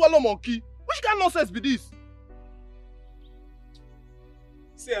like go swallow monkey. Which kind of nonsense be this?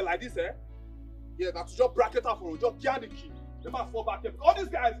 See like this, Yeah, that's just bracket up for just get the key. They might fall back there. All these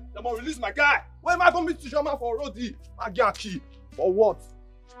guys, they might release my guy. Where am I going to meet Tijama for a roadie? I get a key. For what?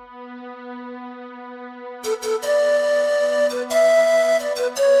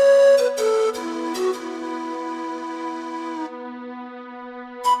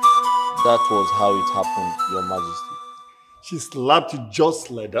 That was how it happened, Your Majesty. She slapped you just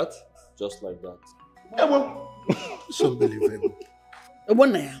like that? Just like that. It's unbelievable.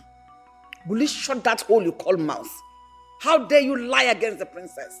 Will you shut that hole you call mouth? How dare you lie against the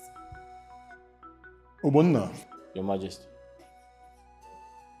princess? Obonna, Your Majesty.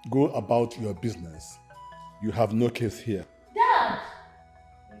 Go about your business. You have no case here. Dad!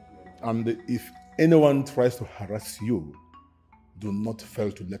 And if anyone tries to harass you, do not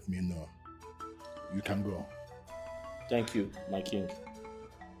fail to let me know. You can go. Thank you, my king.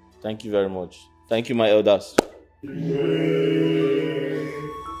 Thank you very much. Thank you, my elders.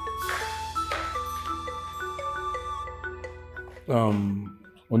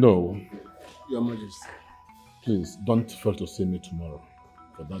 Oh no, Your Majesty. Please don't fail to see me tomorrow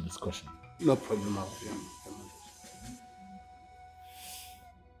for that discussion. No problem, Your Majesty.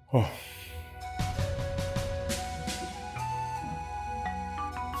 Oh.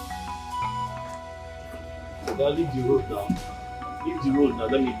 Now leave the road now. Leave the road now.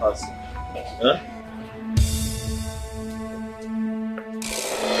 Let me pass. Huh?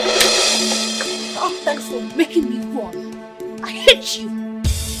 Thanks for making me run. I hate you.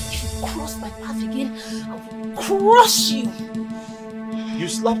 If you cross my path again, I will crush you. You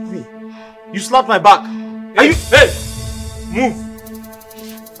slapped me. You slapped my back. Are you... Hey! Move!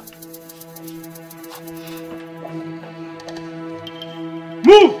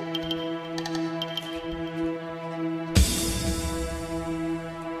 Move!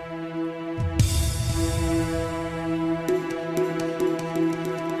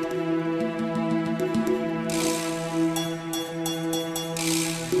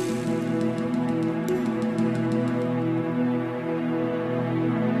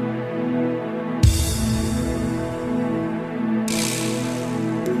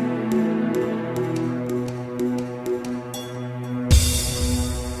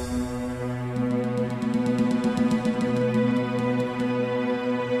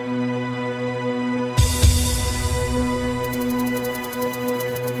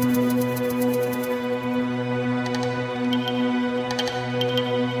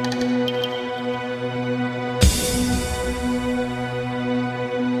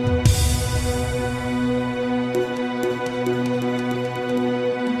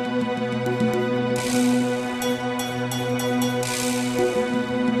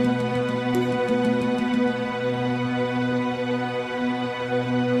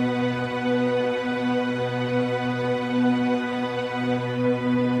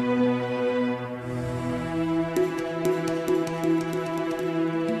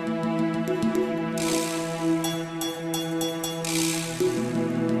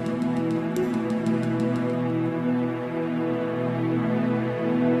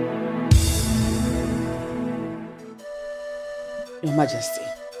 Your Majesty.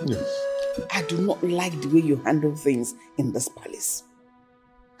 Yes. I do not like the way you handle things in this palace.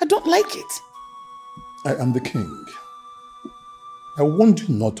 I don't like it. I am the king. I want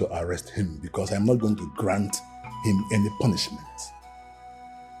you not to arrest him because I'm not going to grant him any punishment.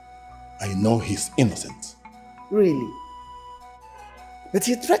 I know he's innocent. Really? But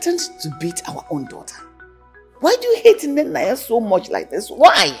he threatened to beat our own daughter. Why do you hate Nena so much like this?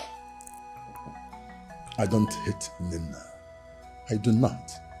 Why? I don't hate Nena. I do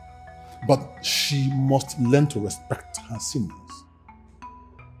not. But she must learn to respect her seniors.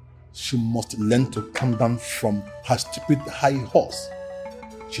 She must learn to come down from her stupid high horse.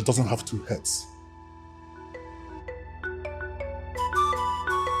 She doesn't have two heads.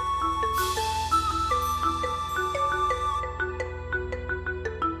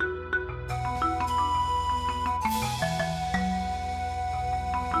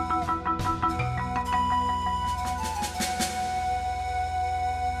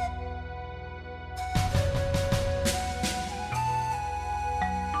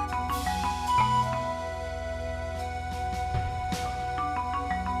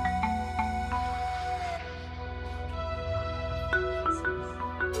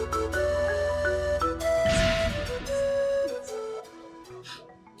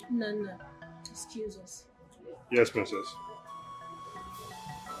 Nana, excuse us. Yes, princess.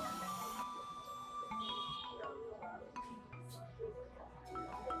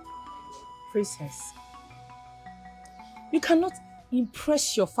 Princess, you cannot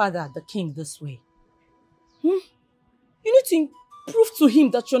impress your father, the king, this way. You need to prove to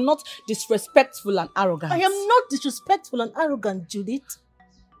him that you're not disrespectful and arrogant. I am not disrespectful and arrogant, Judith.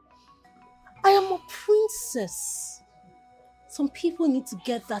 I am a princess. Some people need to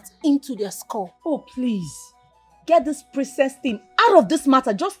get that into their skull. Oh, please. Get this princess thing out of this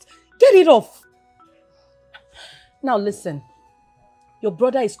matter. Just get it off. Now listen. Your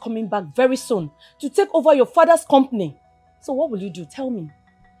brother is coming back very soon to take over your father's company. So what will you do? Tell me.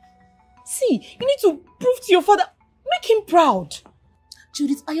 See, you need to prove to your father. Make him proud.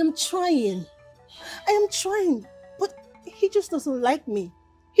 Judith, I am trying. I am trying. But he just doesn't like me.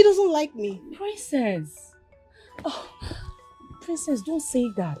 He doesn't like me. Princess. Oh, Princess, don't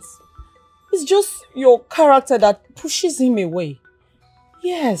say that. It's just your character that pushes him away.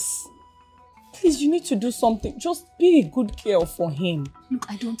 Yes. Please, you need to do something. Just be a good girl for him. Look,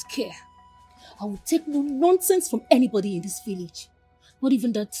 I don't care. I will take no nonsense from anybody in this village. Not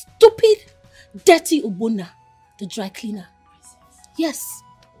even that stupid, dirty Obona, the dry cleaner. Yes.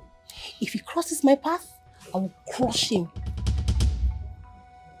 If he crosses my path, I will crush him.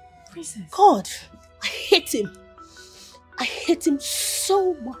 Princess. God, I hate him. I hate him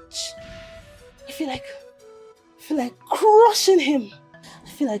so much. I feel like crushing him. I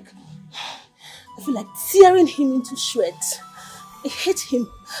feel like tearing him into shreds. I hate him.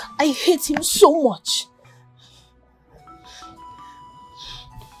 I hate him so much.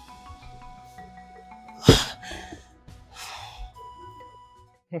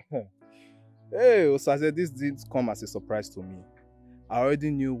 Hey, Osaze, this didn't come as a surprise to me. I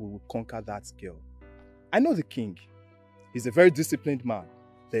already knew we would conquer that girl. I know the king. He's a very disciplined man.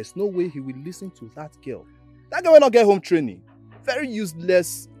 There's no way he will listen to that girl. That girl will not get home training. Very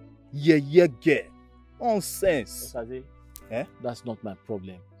useless, girl. Nonsense. Osaze, eh? That's not my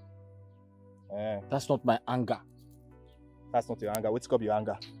problem. That's not my anger. That's not your anger. What's come your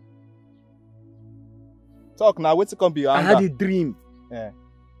anger? Talk now. What's come your anger? I had a dream.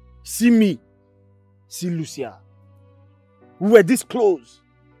 See me. See Lucia. We were this close.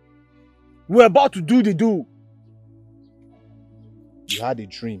 We were about to do the do. You had a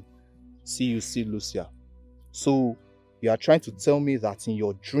dream. See Lucia. So, you are trying to tell me that in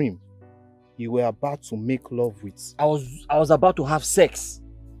your dream, you were about to make love with... I was about to have sex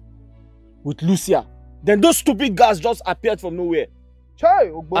with Lucia. Then those stupid guys just appeared from nowhere. Chai,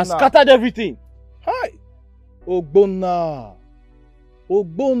 Ogbonna. And scattered everything. Hi. Ogbonna.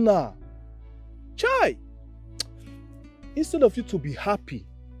 Chai. Instead of you to be happy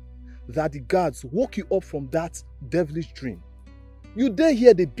that the guards woke you up from that devilish dream, you dare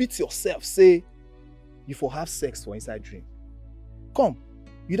hear they beat yourself, say you for have sex for inside dream. Come,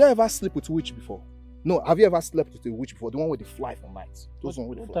 you don't ever sleep with a witch before? No, have you ever slept with a witch before? The one with the fly for night. Those one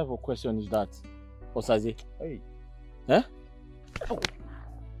with the What fly. type of question is that, Osaze? Hey. Eh? Oh.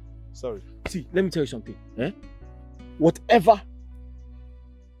 Sorry. See, let me tell you something. Whatever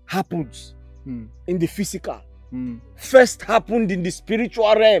happens in the physical first happened in the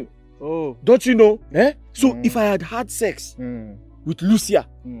spiritual realm. Oh. Don't you know? So if I had sex with Lucia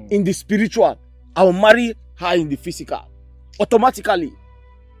in the spiritual, I will marry her in the physical. Automatically.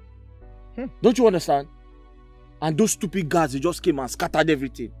 Don't you understand? And those stupid guys, they just came and scattered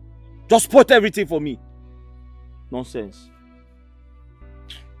everything. Just spoiled everything for me. Nonsense.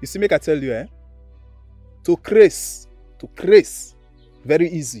 You see, make I tell you, to craze, very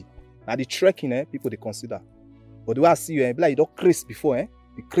easy. Now the trekking, people they consider. But the way I see you, be like you don't craze before,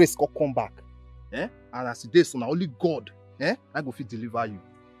 the craze can come back. And as it is, so now only God, I go fit deliver you.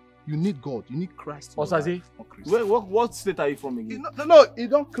 You need God, you need Christ. Osaze, what state are you from again? No, it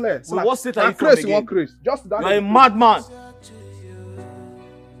don't clear. So what state are you from again? You want craze. Just that. You are a madman.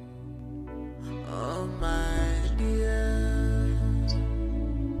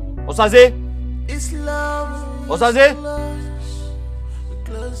 Osaze? Osaze?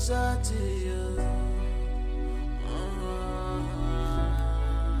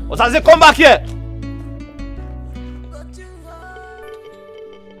 Osaze, come back here!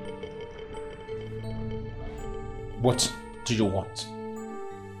 What do you want?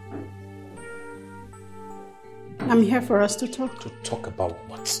 I'm here for us to talk. To talk about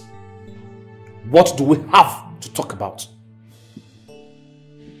what? What do we have to talk about?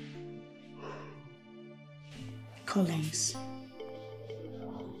 Collins,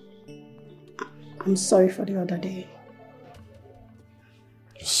 I'm sorry for the other day.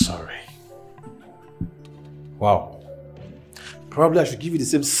 You're sorry. Wow. Probably I should give you the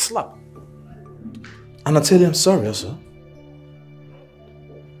same slap. And I'll tell you I'm sorry also.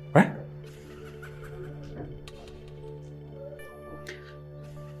 Right?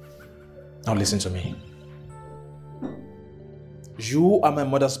 Now listen to me. You are my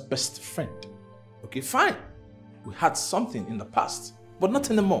mother's best friend. Okay, fine. We had something in the past, but not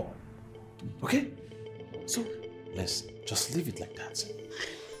anymore. Okay? So, let's just leave it like that.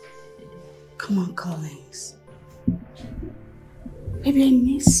 Come on, Collins. Maybe I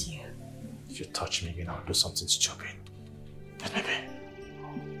miss you. If you touch me again, I'll do something stupid. Maybe.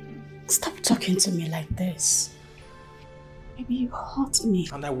 Stop talking to me like this. Maybe you hurt me.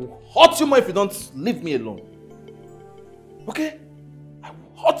 And I will hurt you more if you don't leave me alone. Okay? I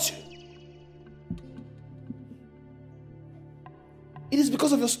will hurt you. It is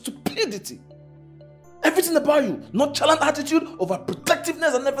because of your stupidity. Everything about you, nonchalant attitude,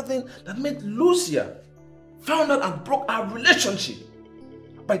 overprotectiveness and everything that made Lucia found out and broke our relationship.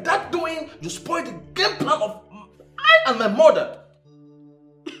 By that doing, you spoiled the game plan of I and my mother.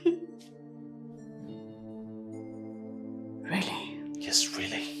 Really? Yes,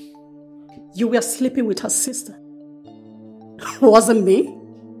 really. You were sleeping with her sister. Wasn't me?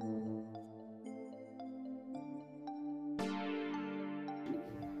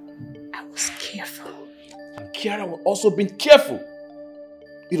 I was careful. And Kiara was also being careful.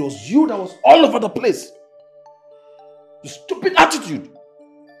 It was you that was all over the place. The stupid attitude.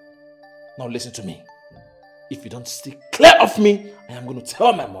 Now listen to me. If you don't stay clear of me, I am going to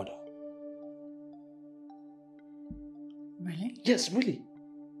tell my mother. Really? Yes, really.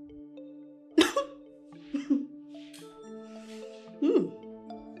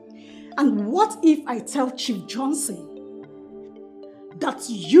 And what if I tell Chief Johnson that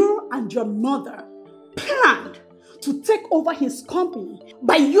you and your mother planned to take over his company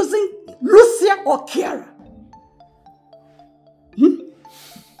by using Lucia or Kiara?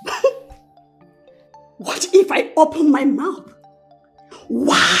 What if I open my mouth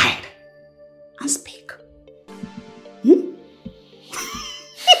wide and speak?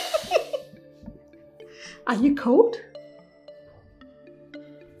 Are you cold?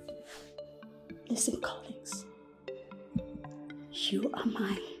 Listen, Collins. You are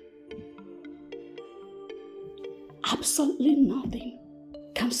mine. Absolutely nothing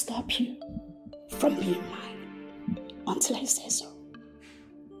can stop you from being mine until I say so.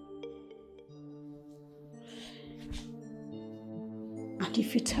 And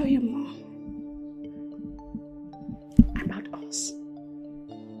if you tell your mom about us,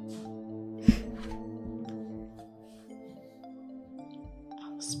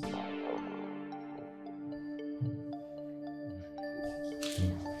 I'll speak.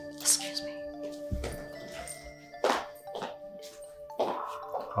 Excuse me.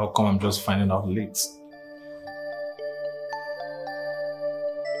 How come I'm just finding out late?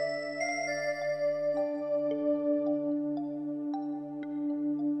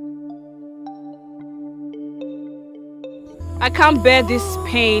 I can't bear this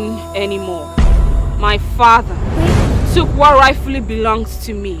pain anymore. My father took what rightfully belongs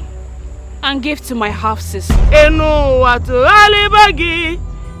to me and gave to my half-sister.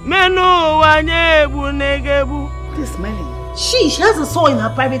 This Melanie, she has a soul in her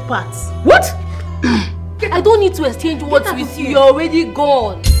private parts. What? I don't need to exchange words with you. You're already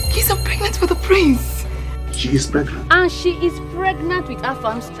gone. He's pregnant with the prince. She is pregnant. And she is pregnant with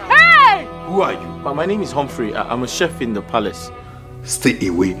Afam's child. Hey! Who are you? My name is Humphrey. I'm a chef in the palace. Stay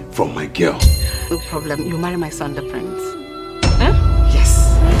away from my girl. No problem. You marry my son, the prince. Huh?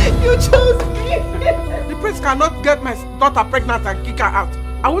 Yes. You chose me. The prince cannot get my daughter pregnant and kick her out.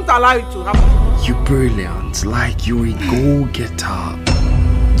 I won't allow it to happen. You're brilliant. Like you're a go-getter.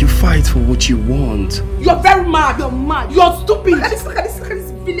 You fight for what you want. You're very mad. You're mad. You're stupid. Look at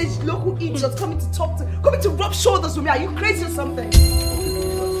this village local idiots coming to rub shoulders with me. Are you crazy or something?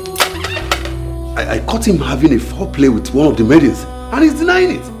 I caught him having a foreplay with one of the maidens, and he's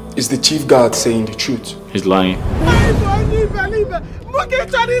denying it. Is the chief guard saying the truth? He's lying. Get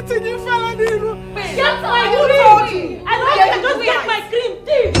my cream! I don't get my cream,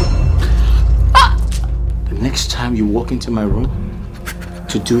 thief! The next time you walk into my room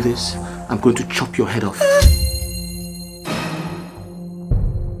to do this, I'm going to chop your head off.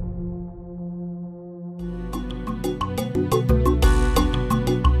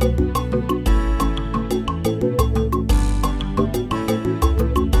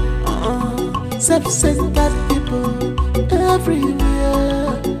 Self-centered people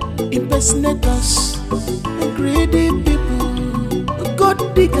everywhere, impersonators, greedy people, god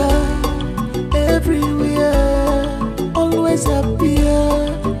digger everywhere, always appear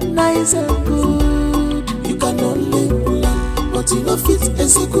nice and good. You can only plan, but you know fit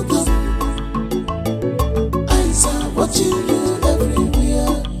execute them. Eyes are watching you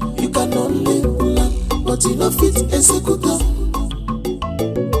everywhere. You can only plan, but you know fit execute them.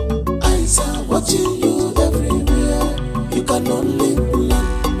 Watching you everywhere. You can only plan,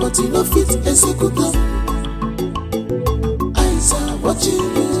 but you know fit execute them. Eyes are watching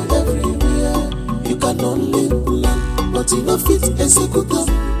you everywhere. You can only plan, but you know fit execute them.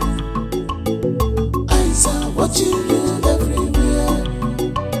 Eyes are watching you everywhere.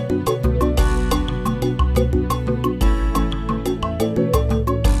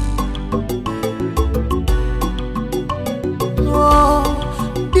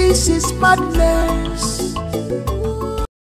 No, this is madness.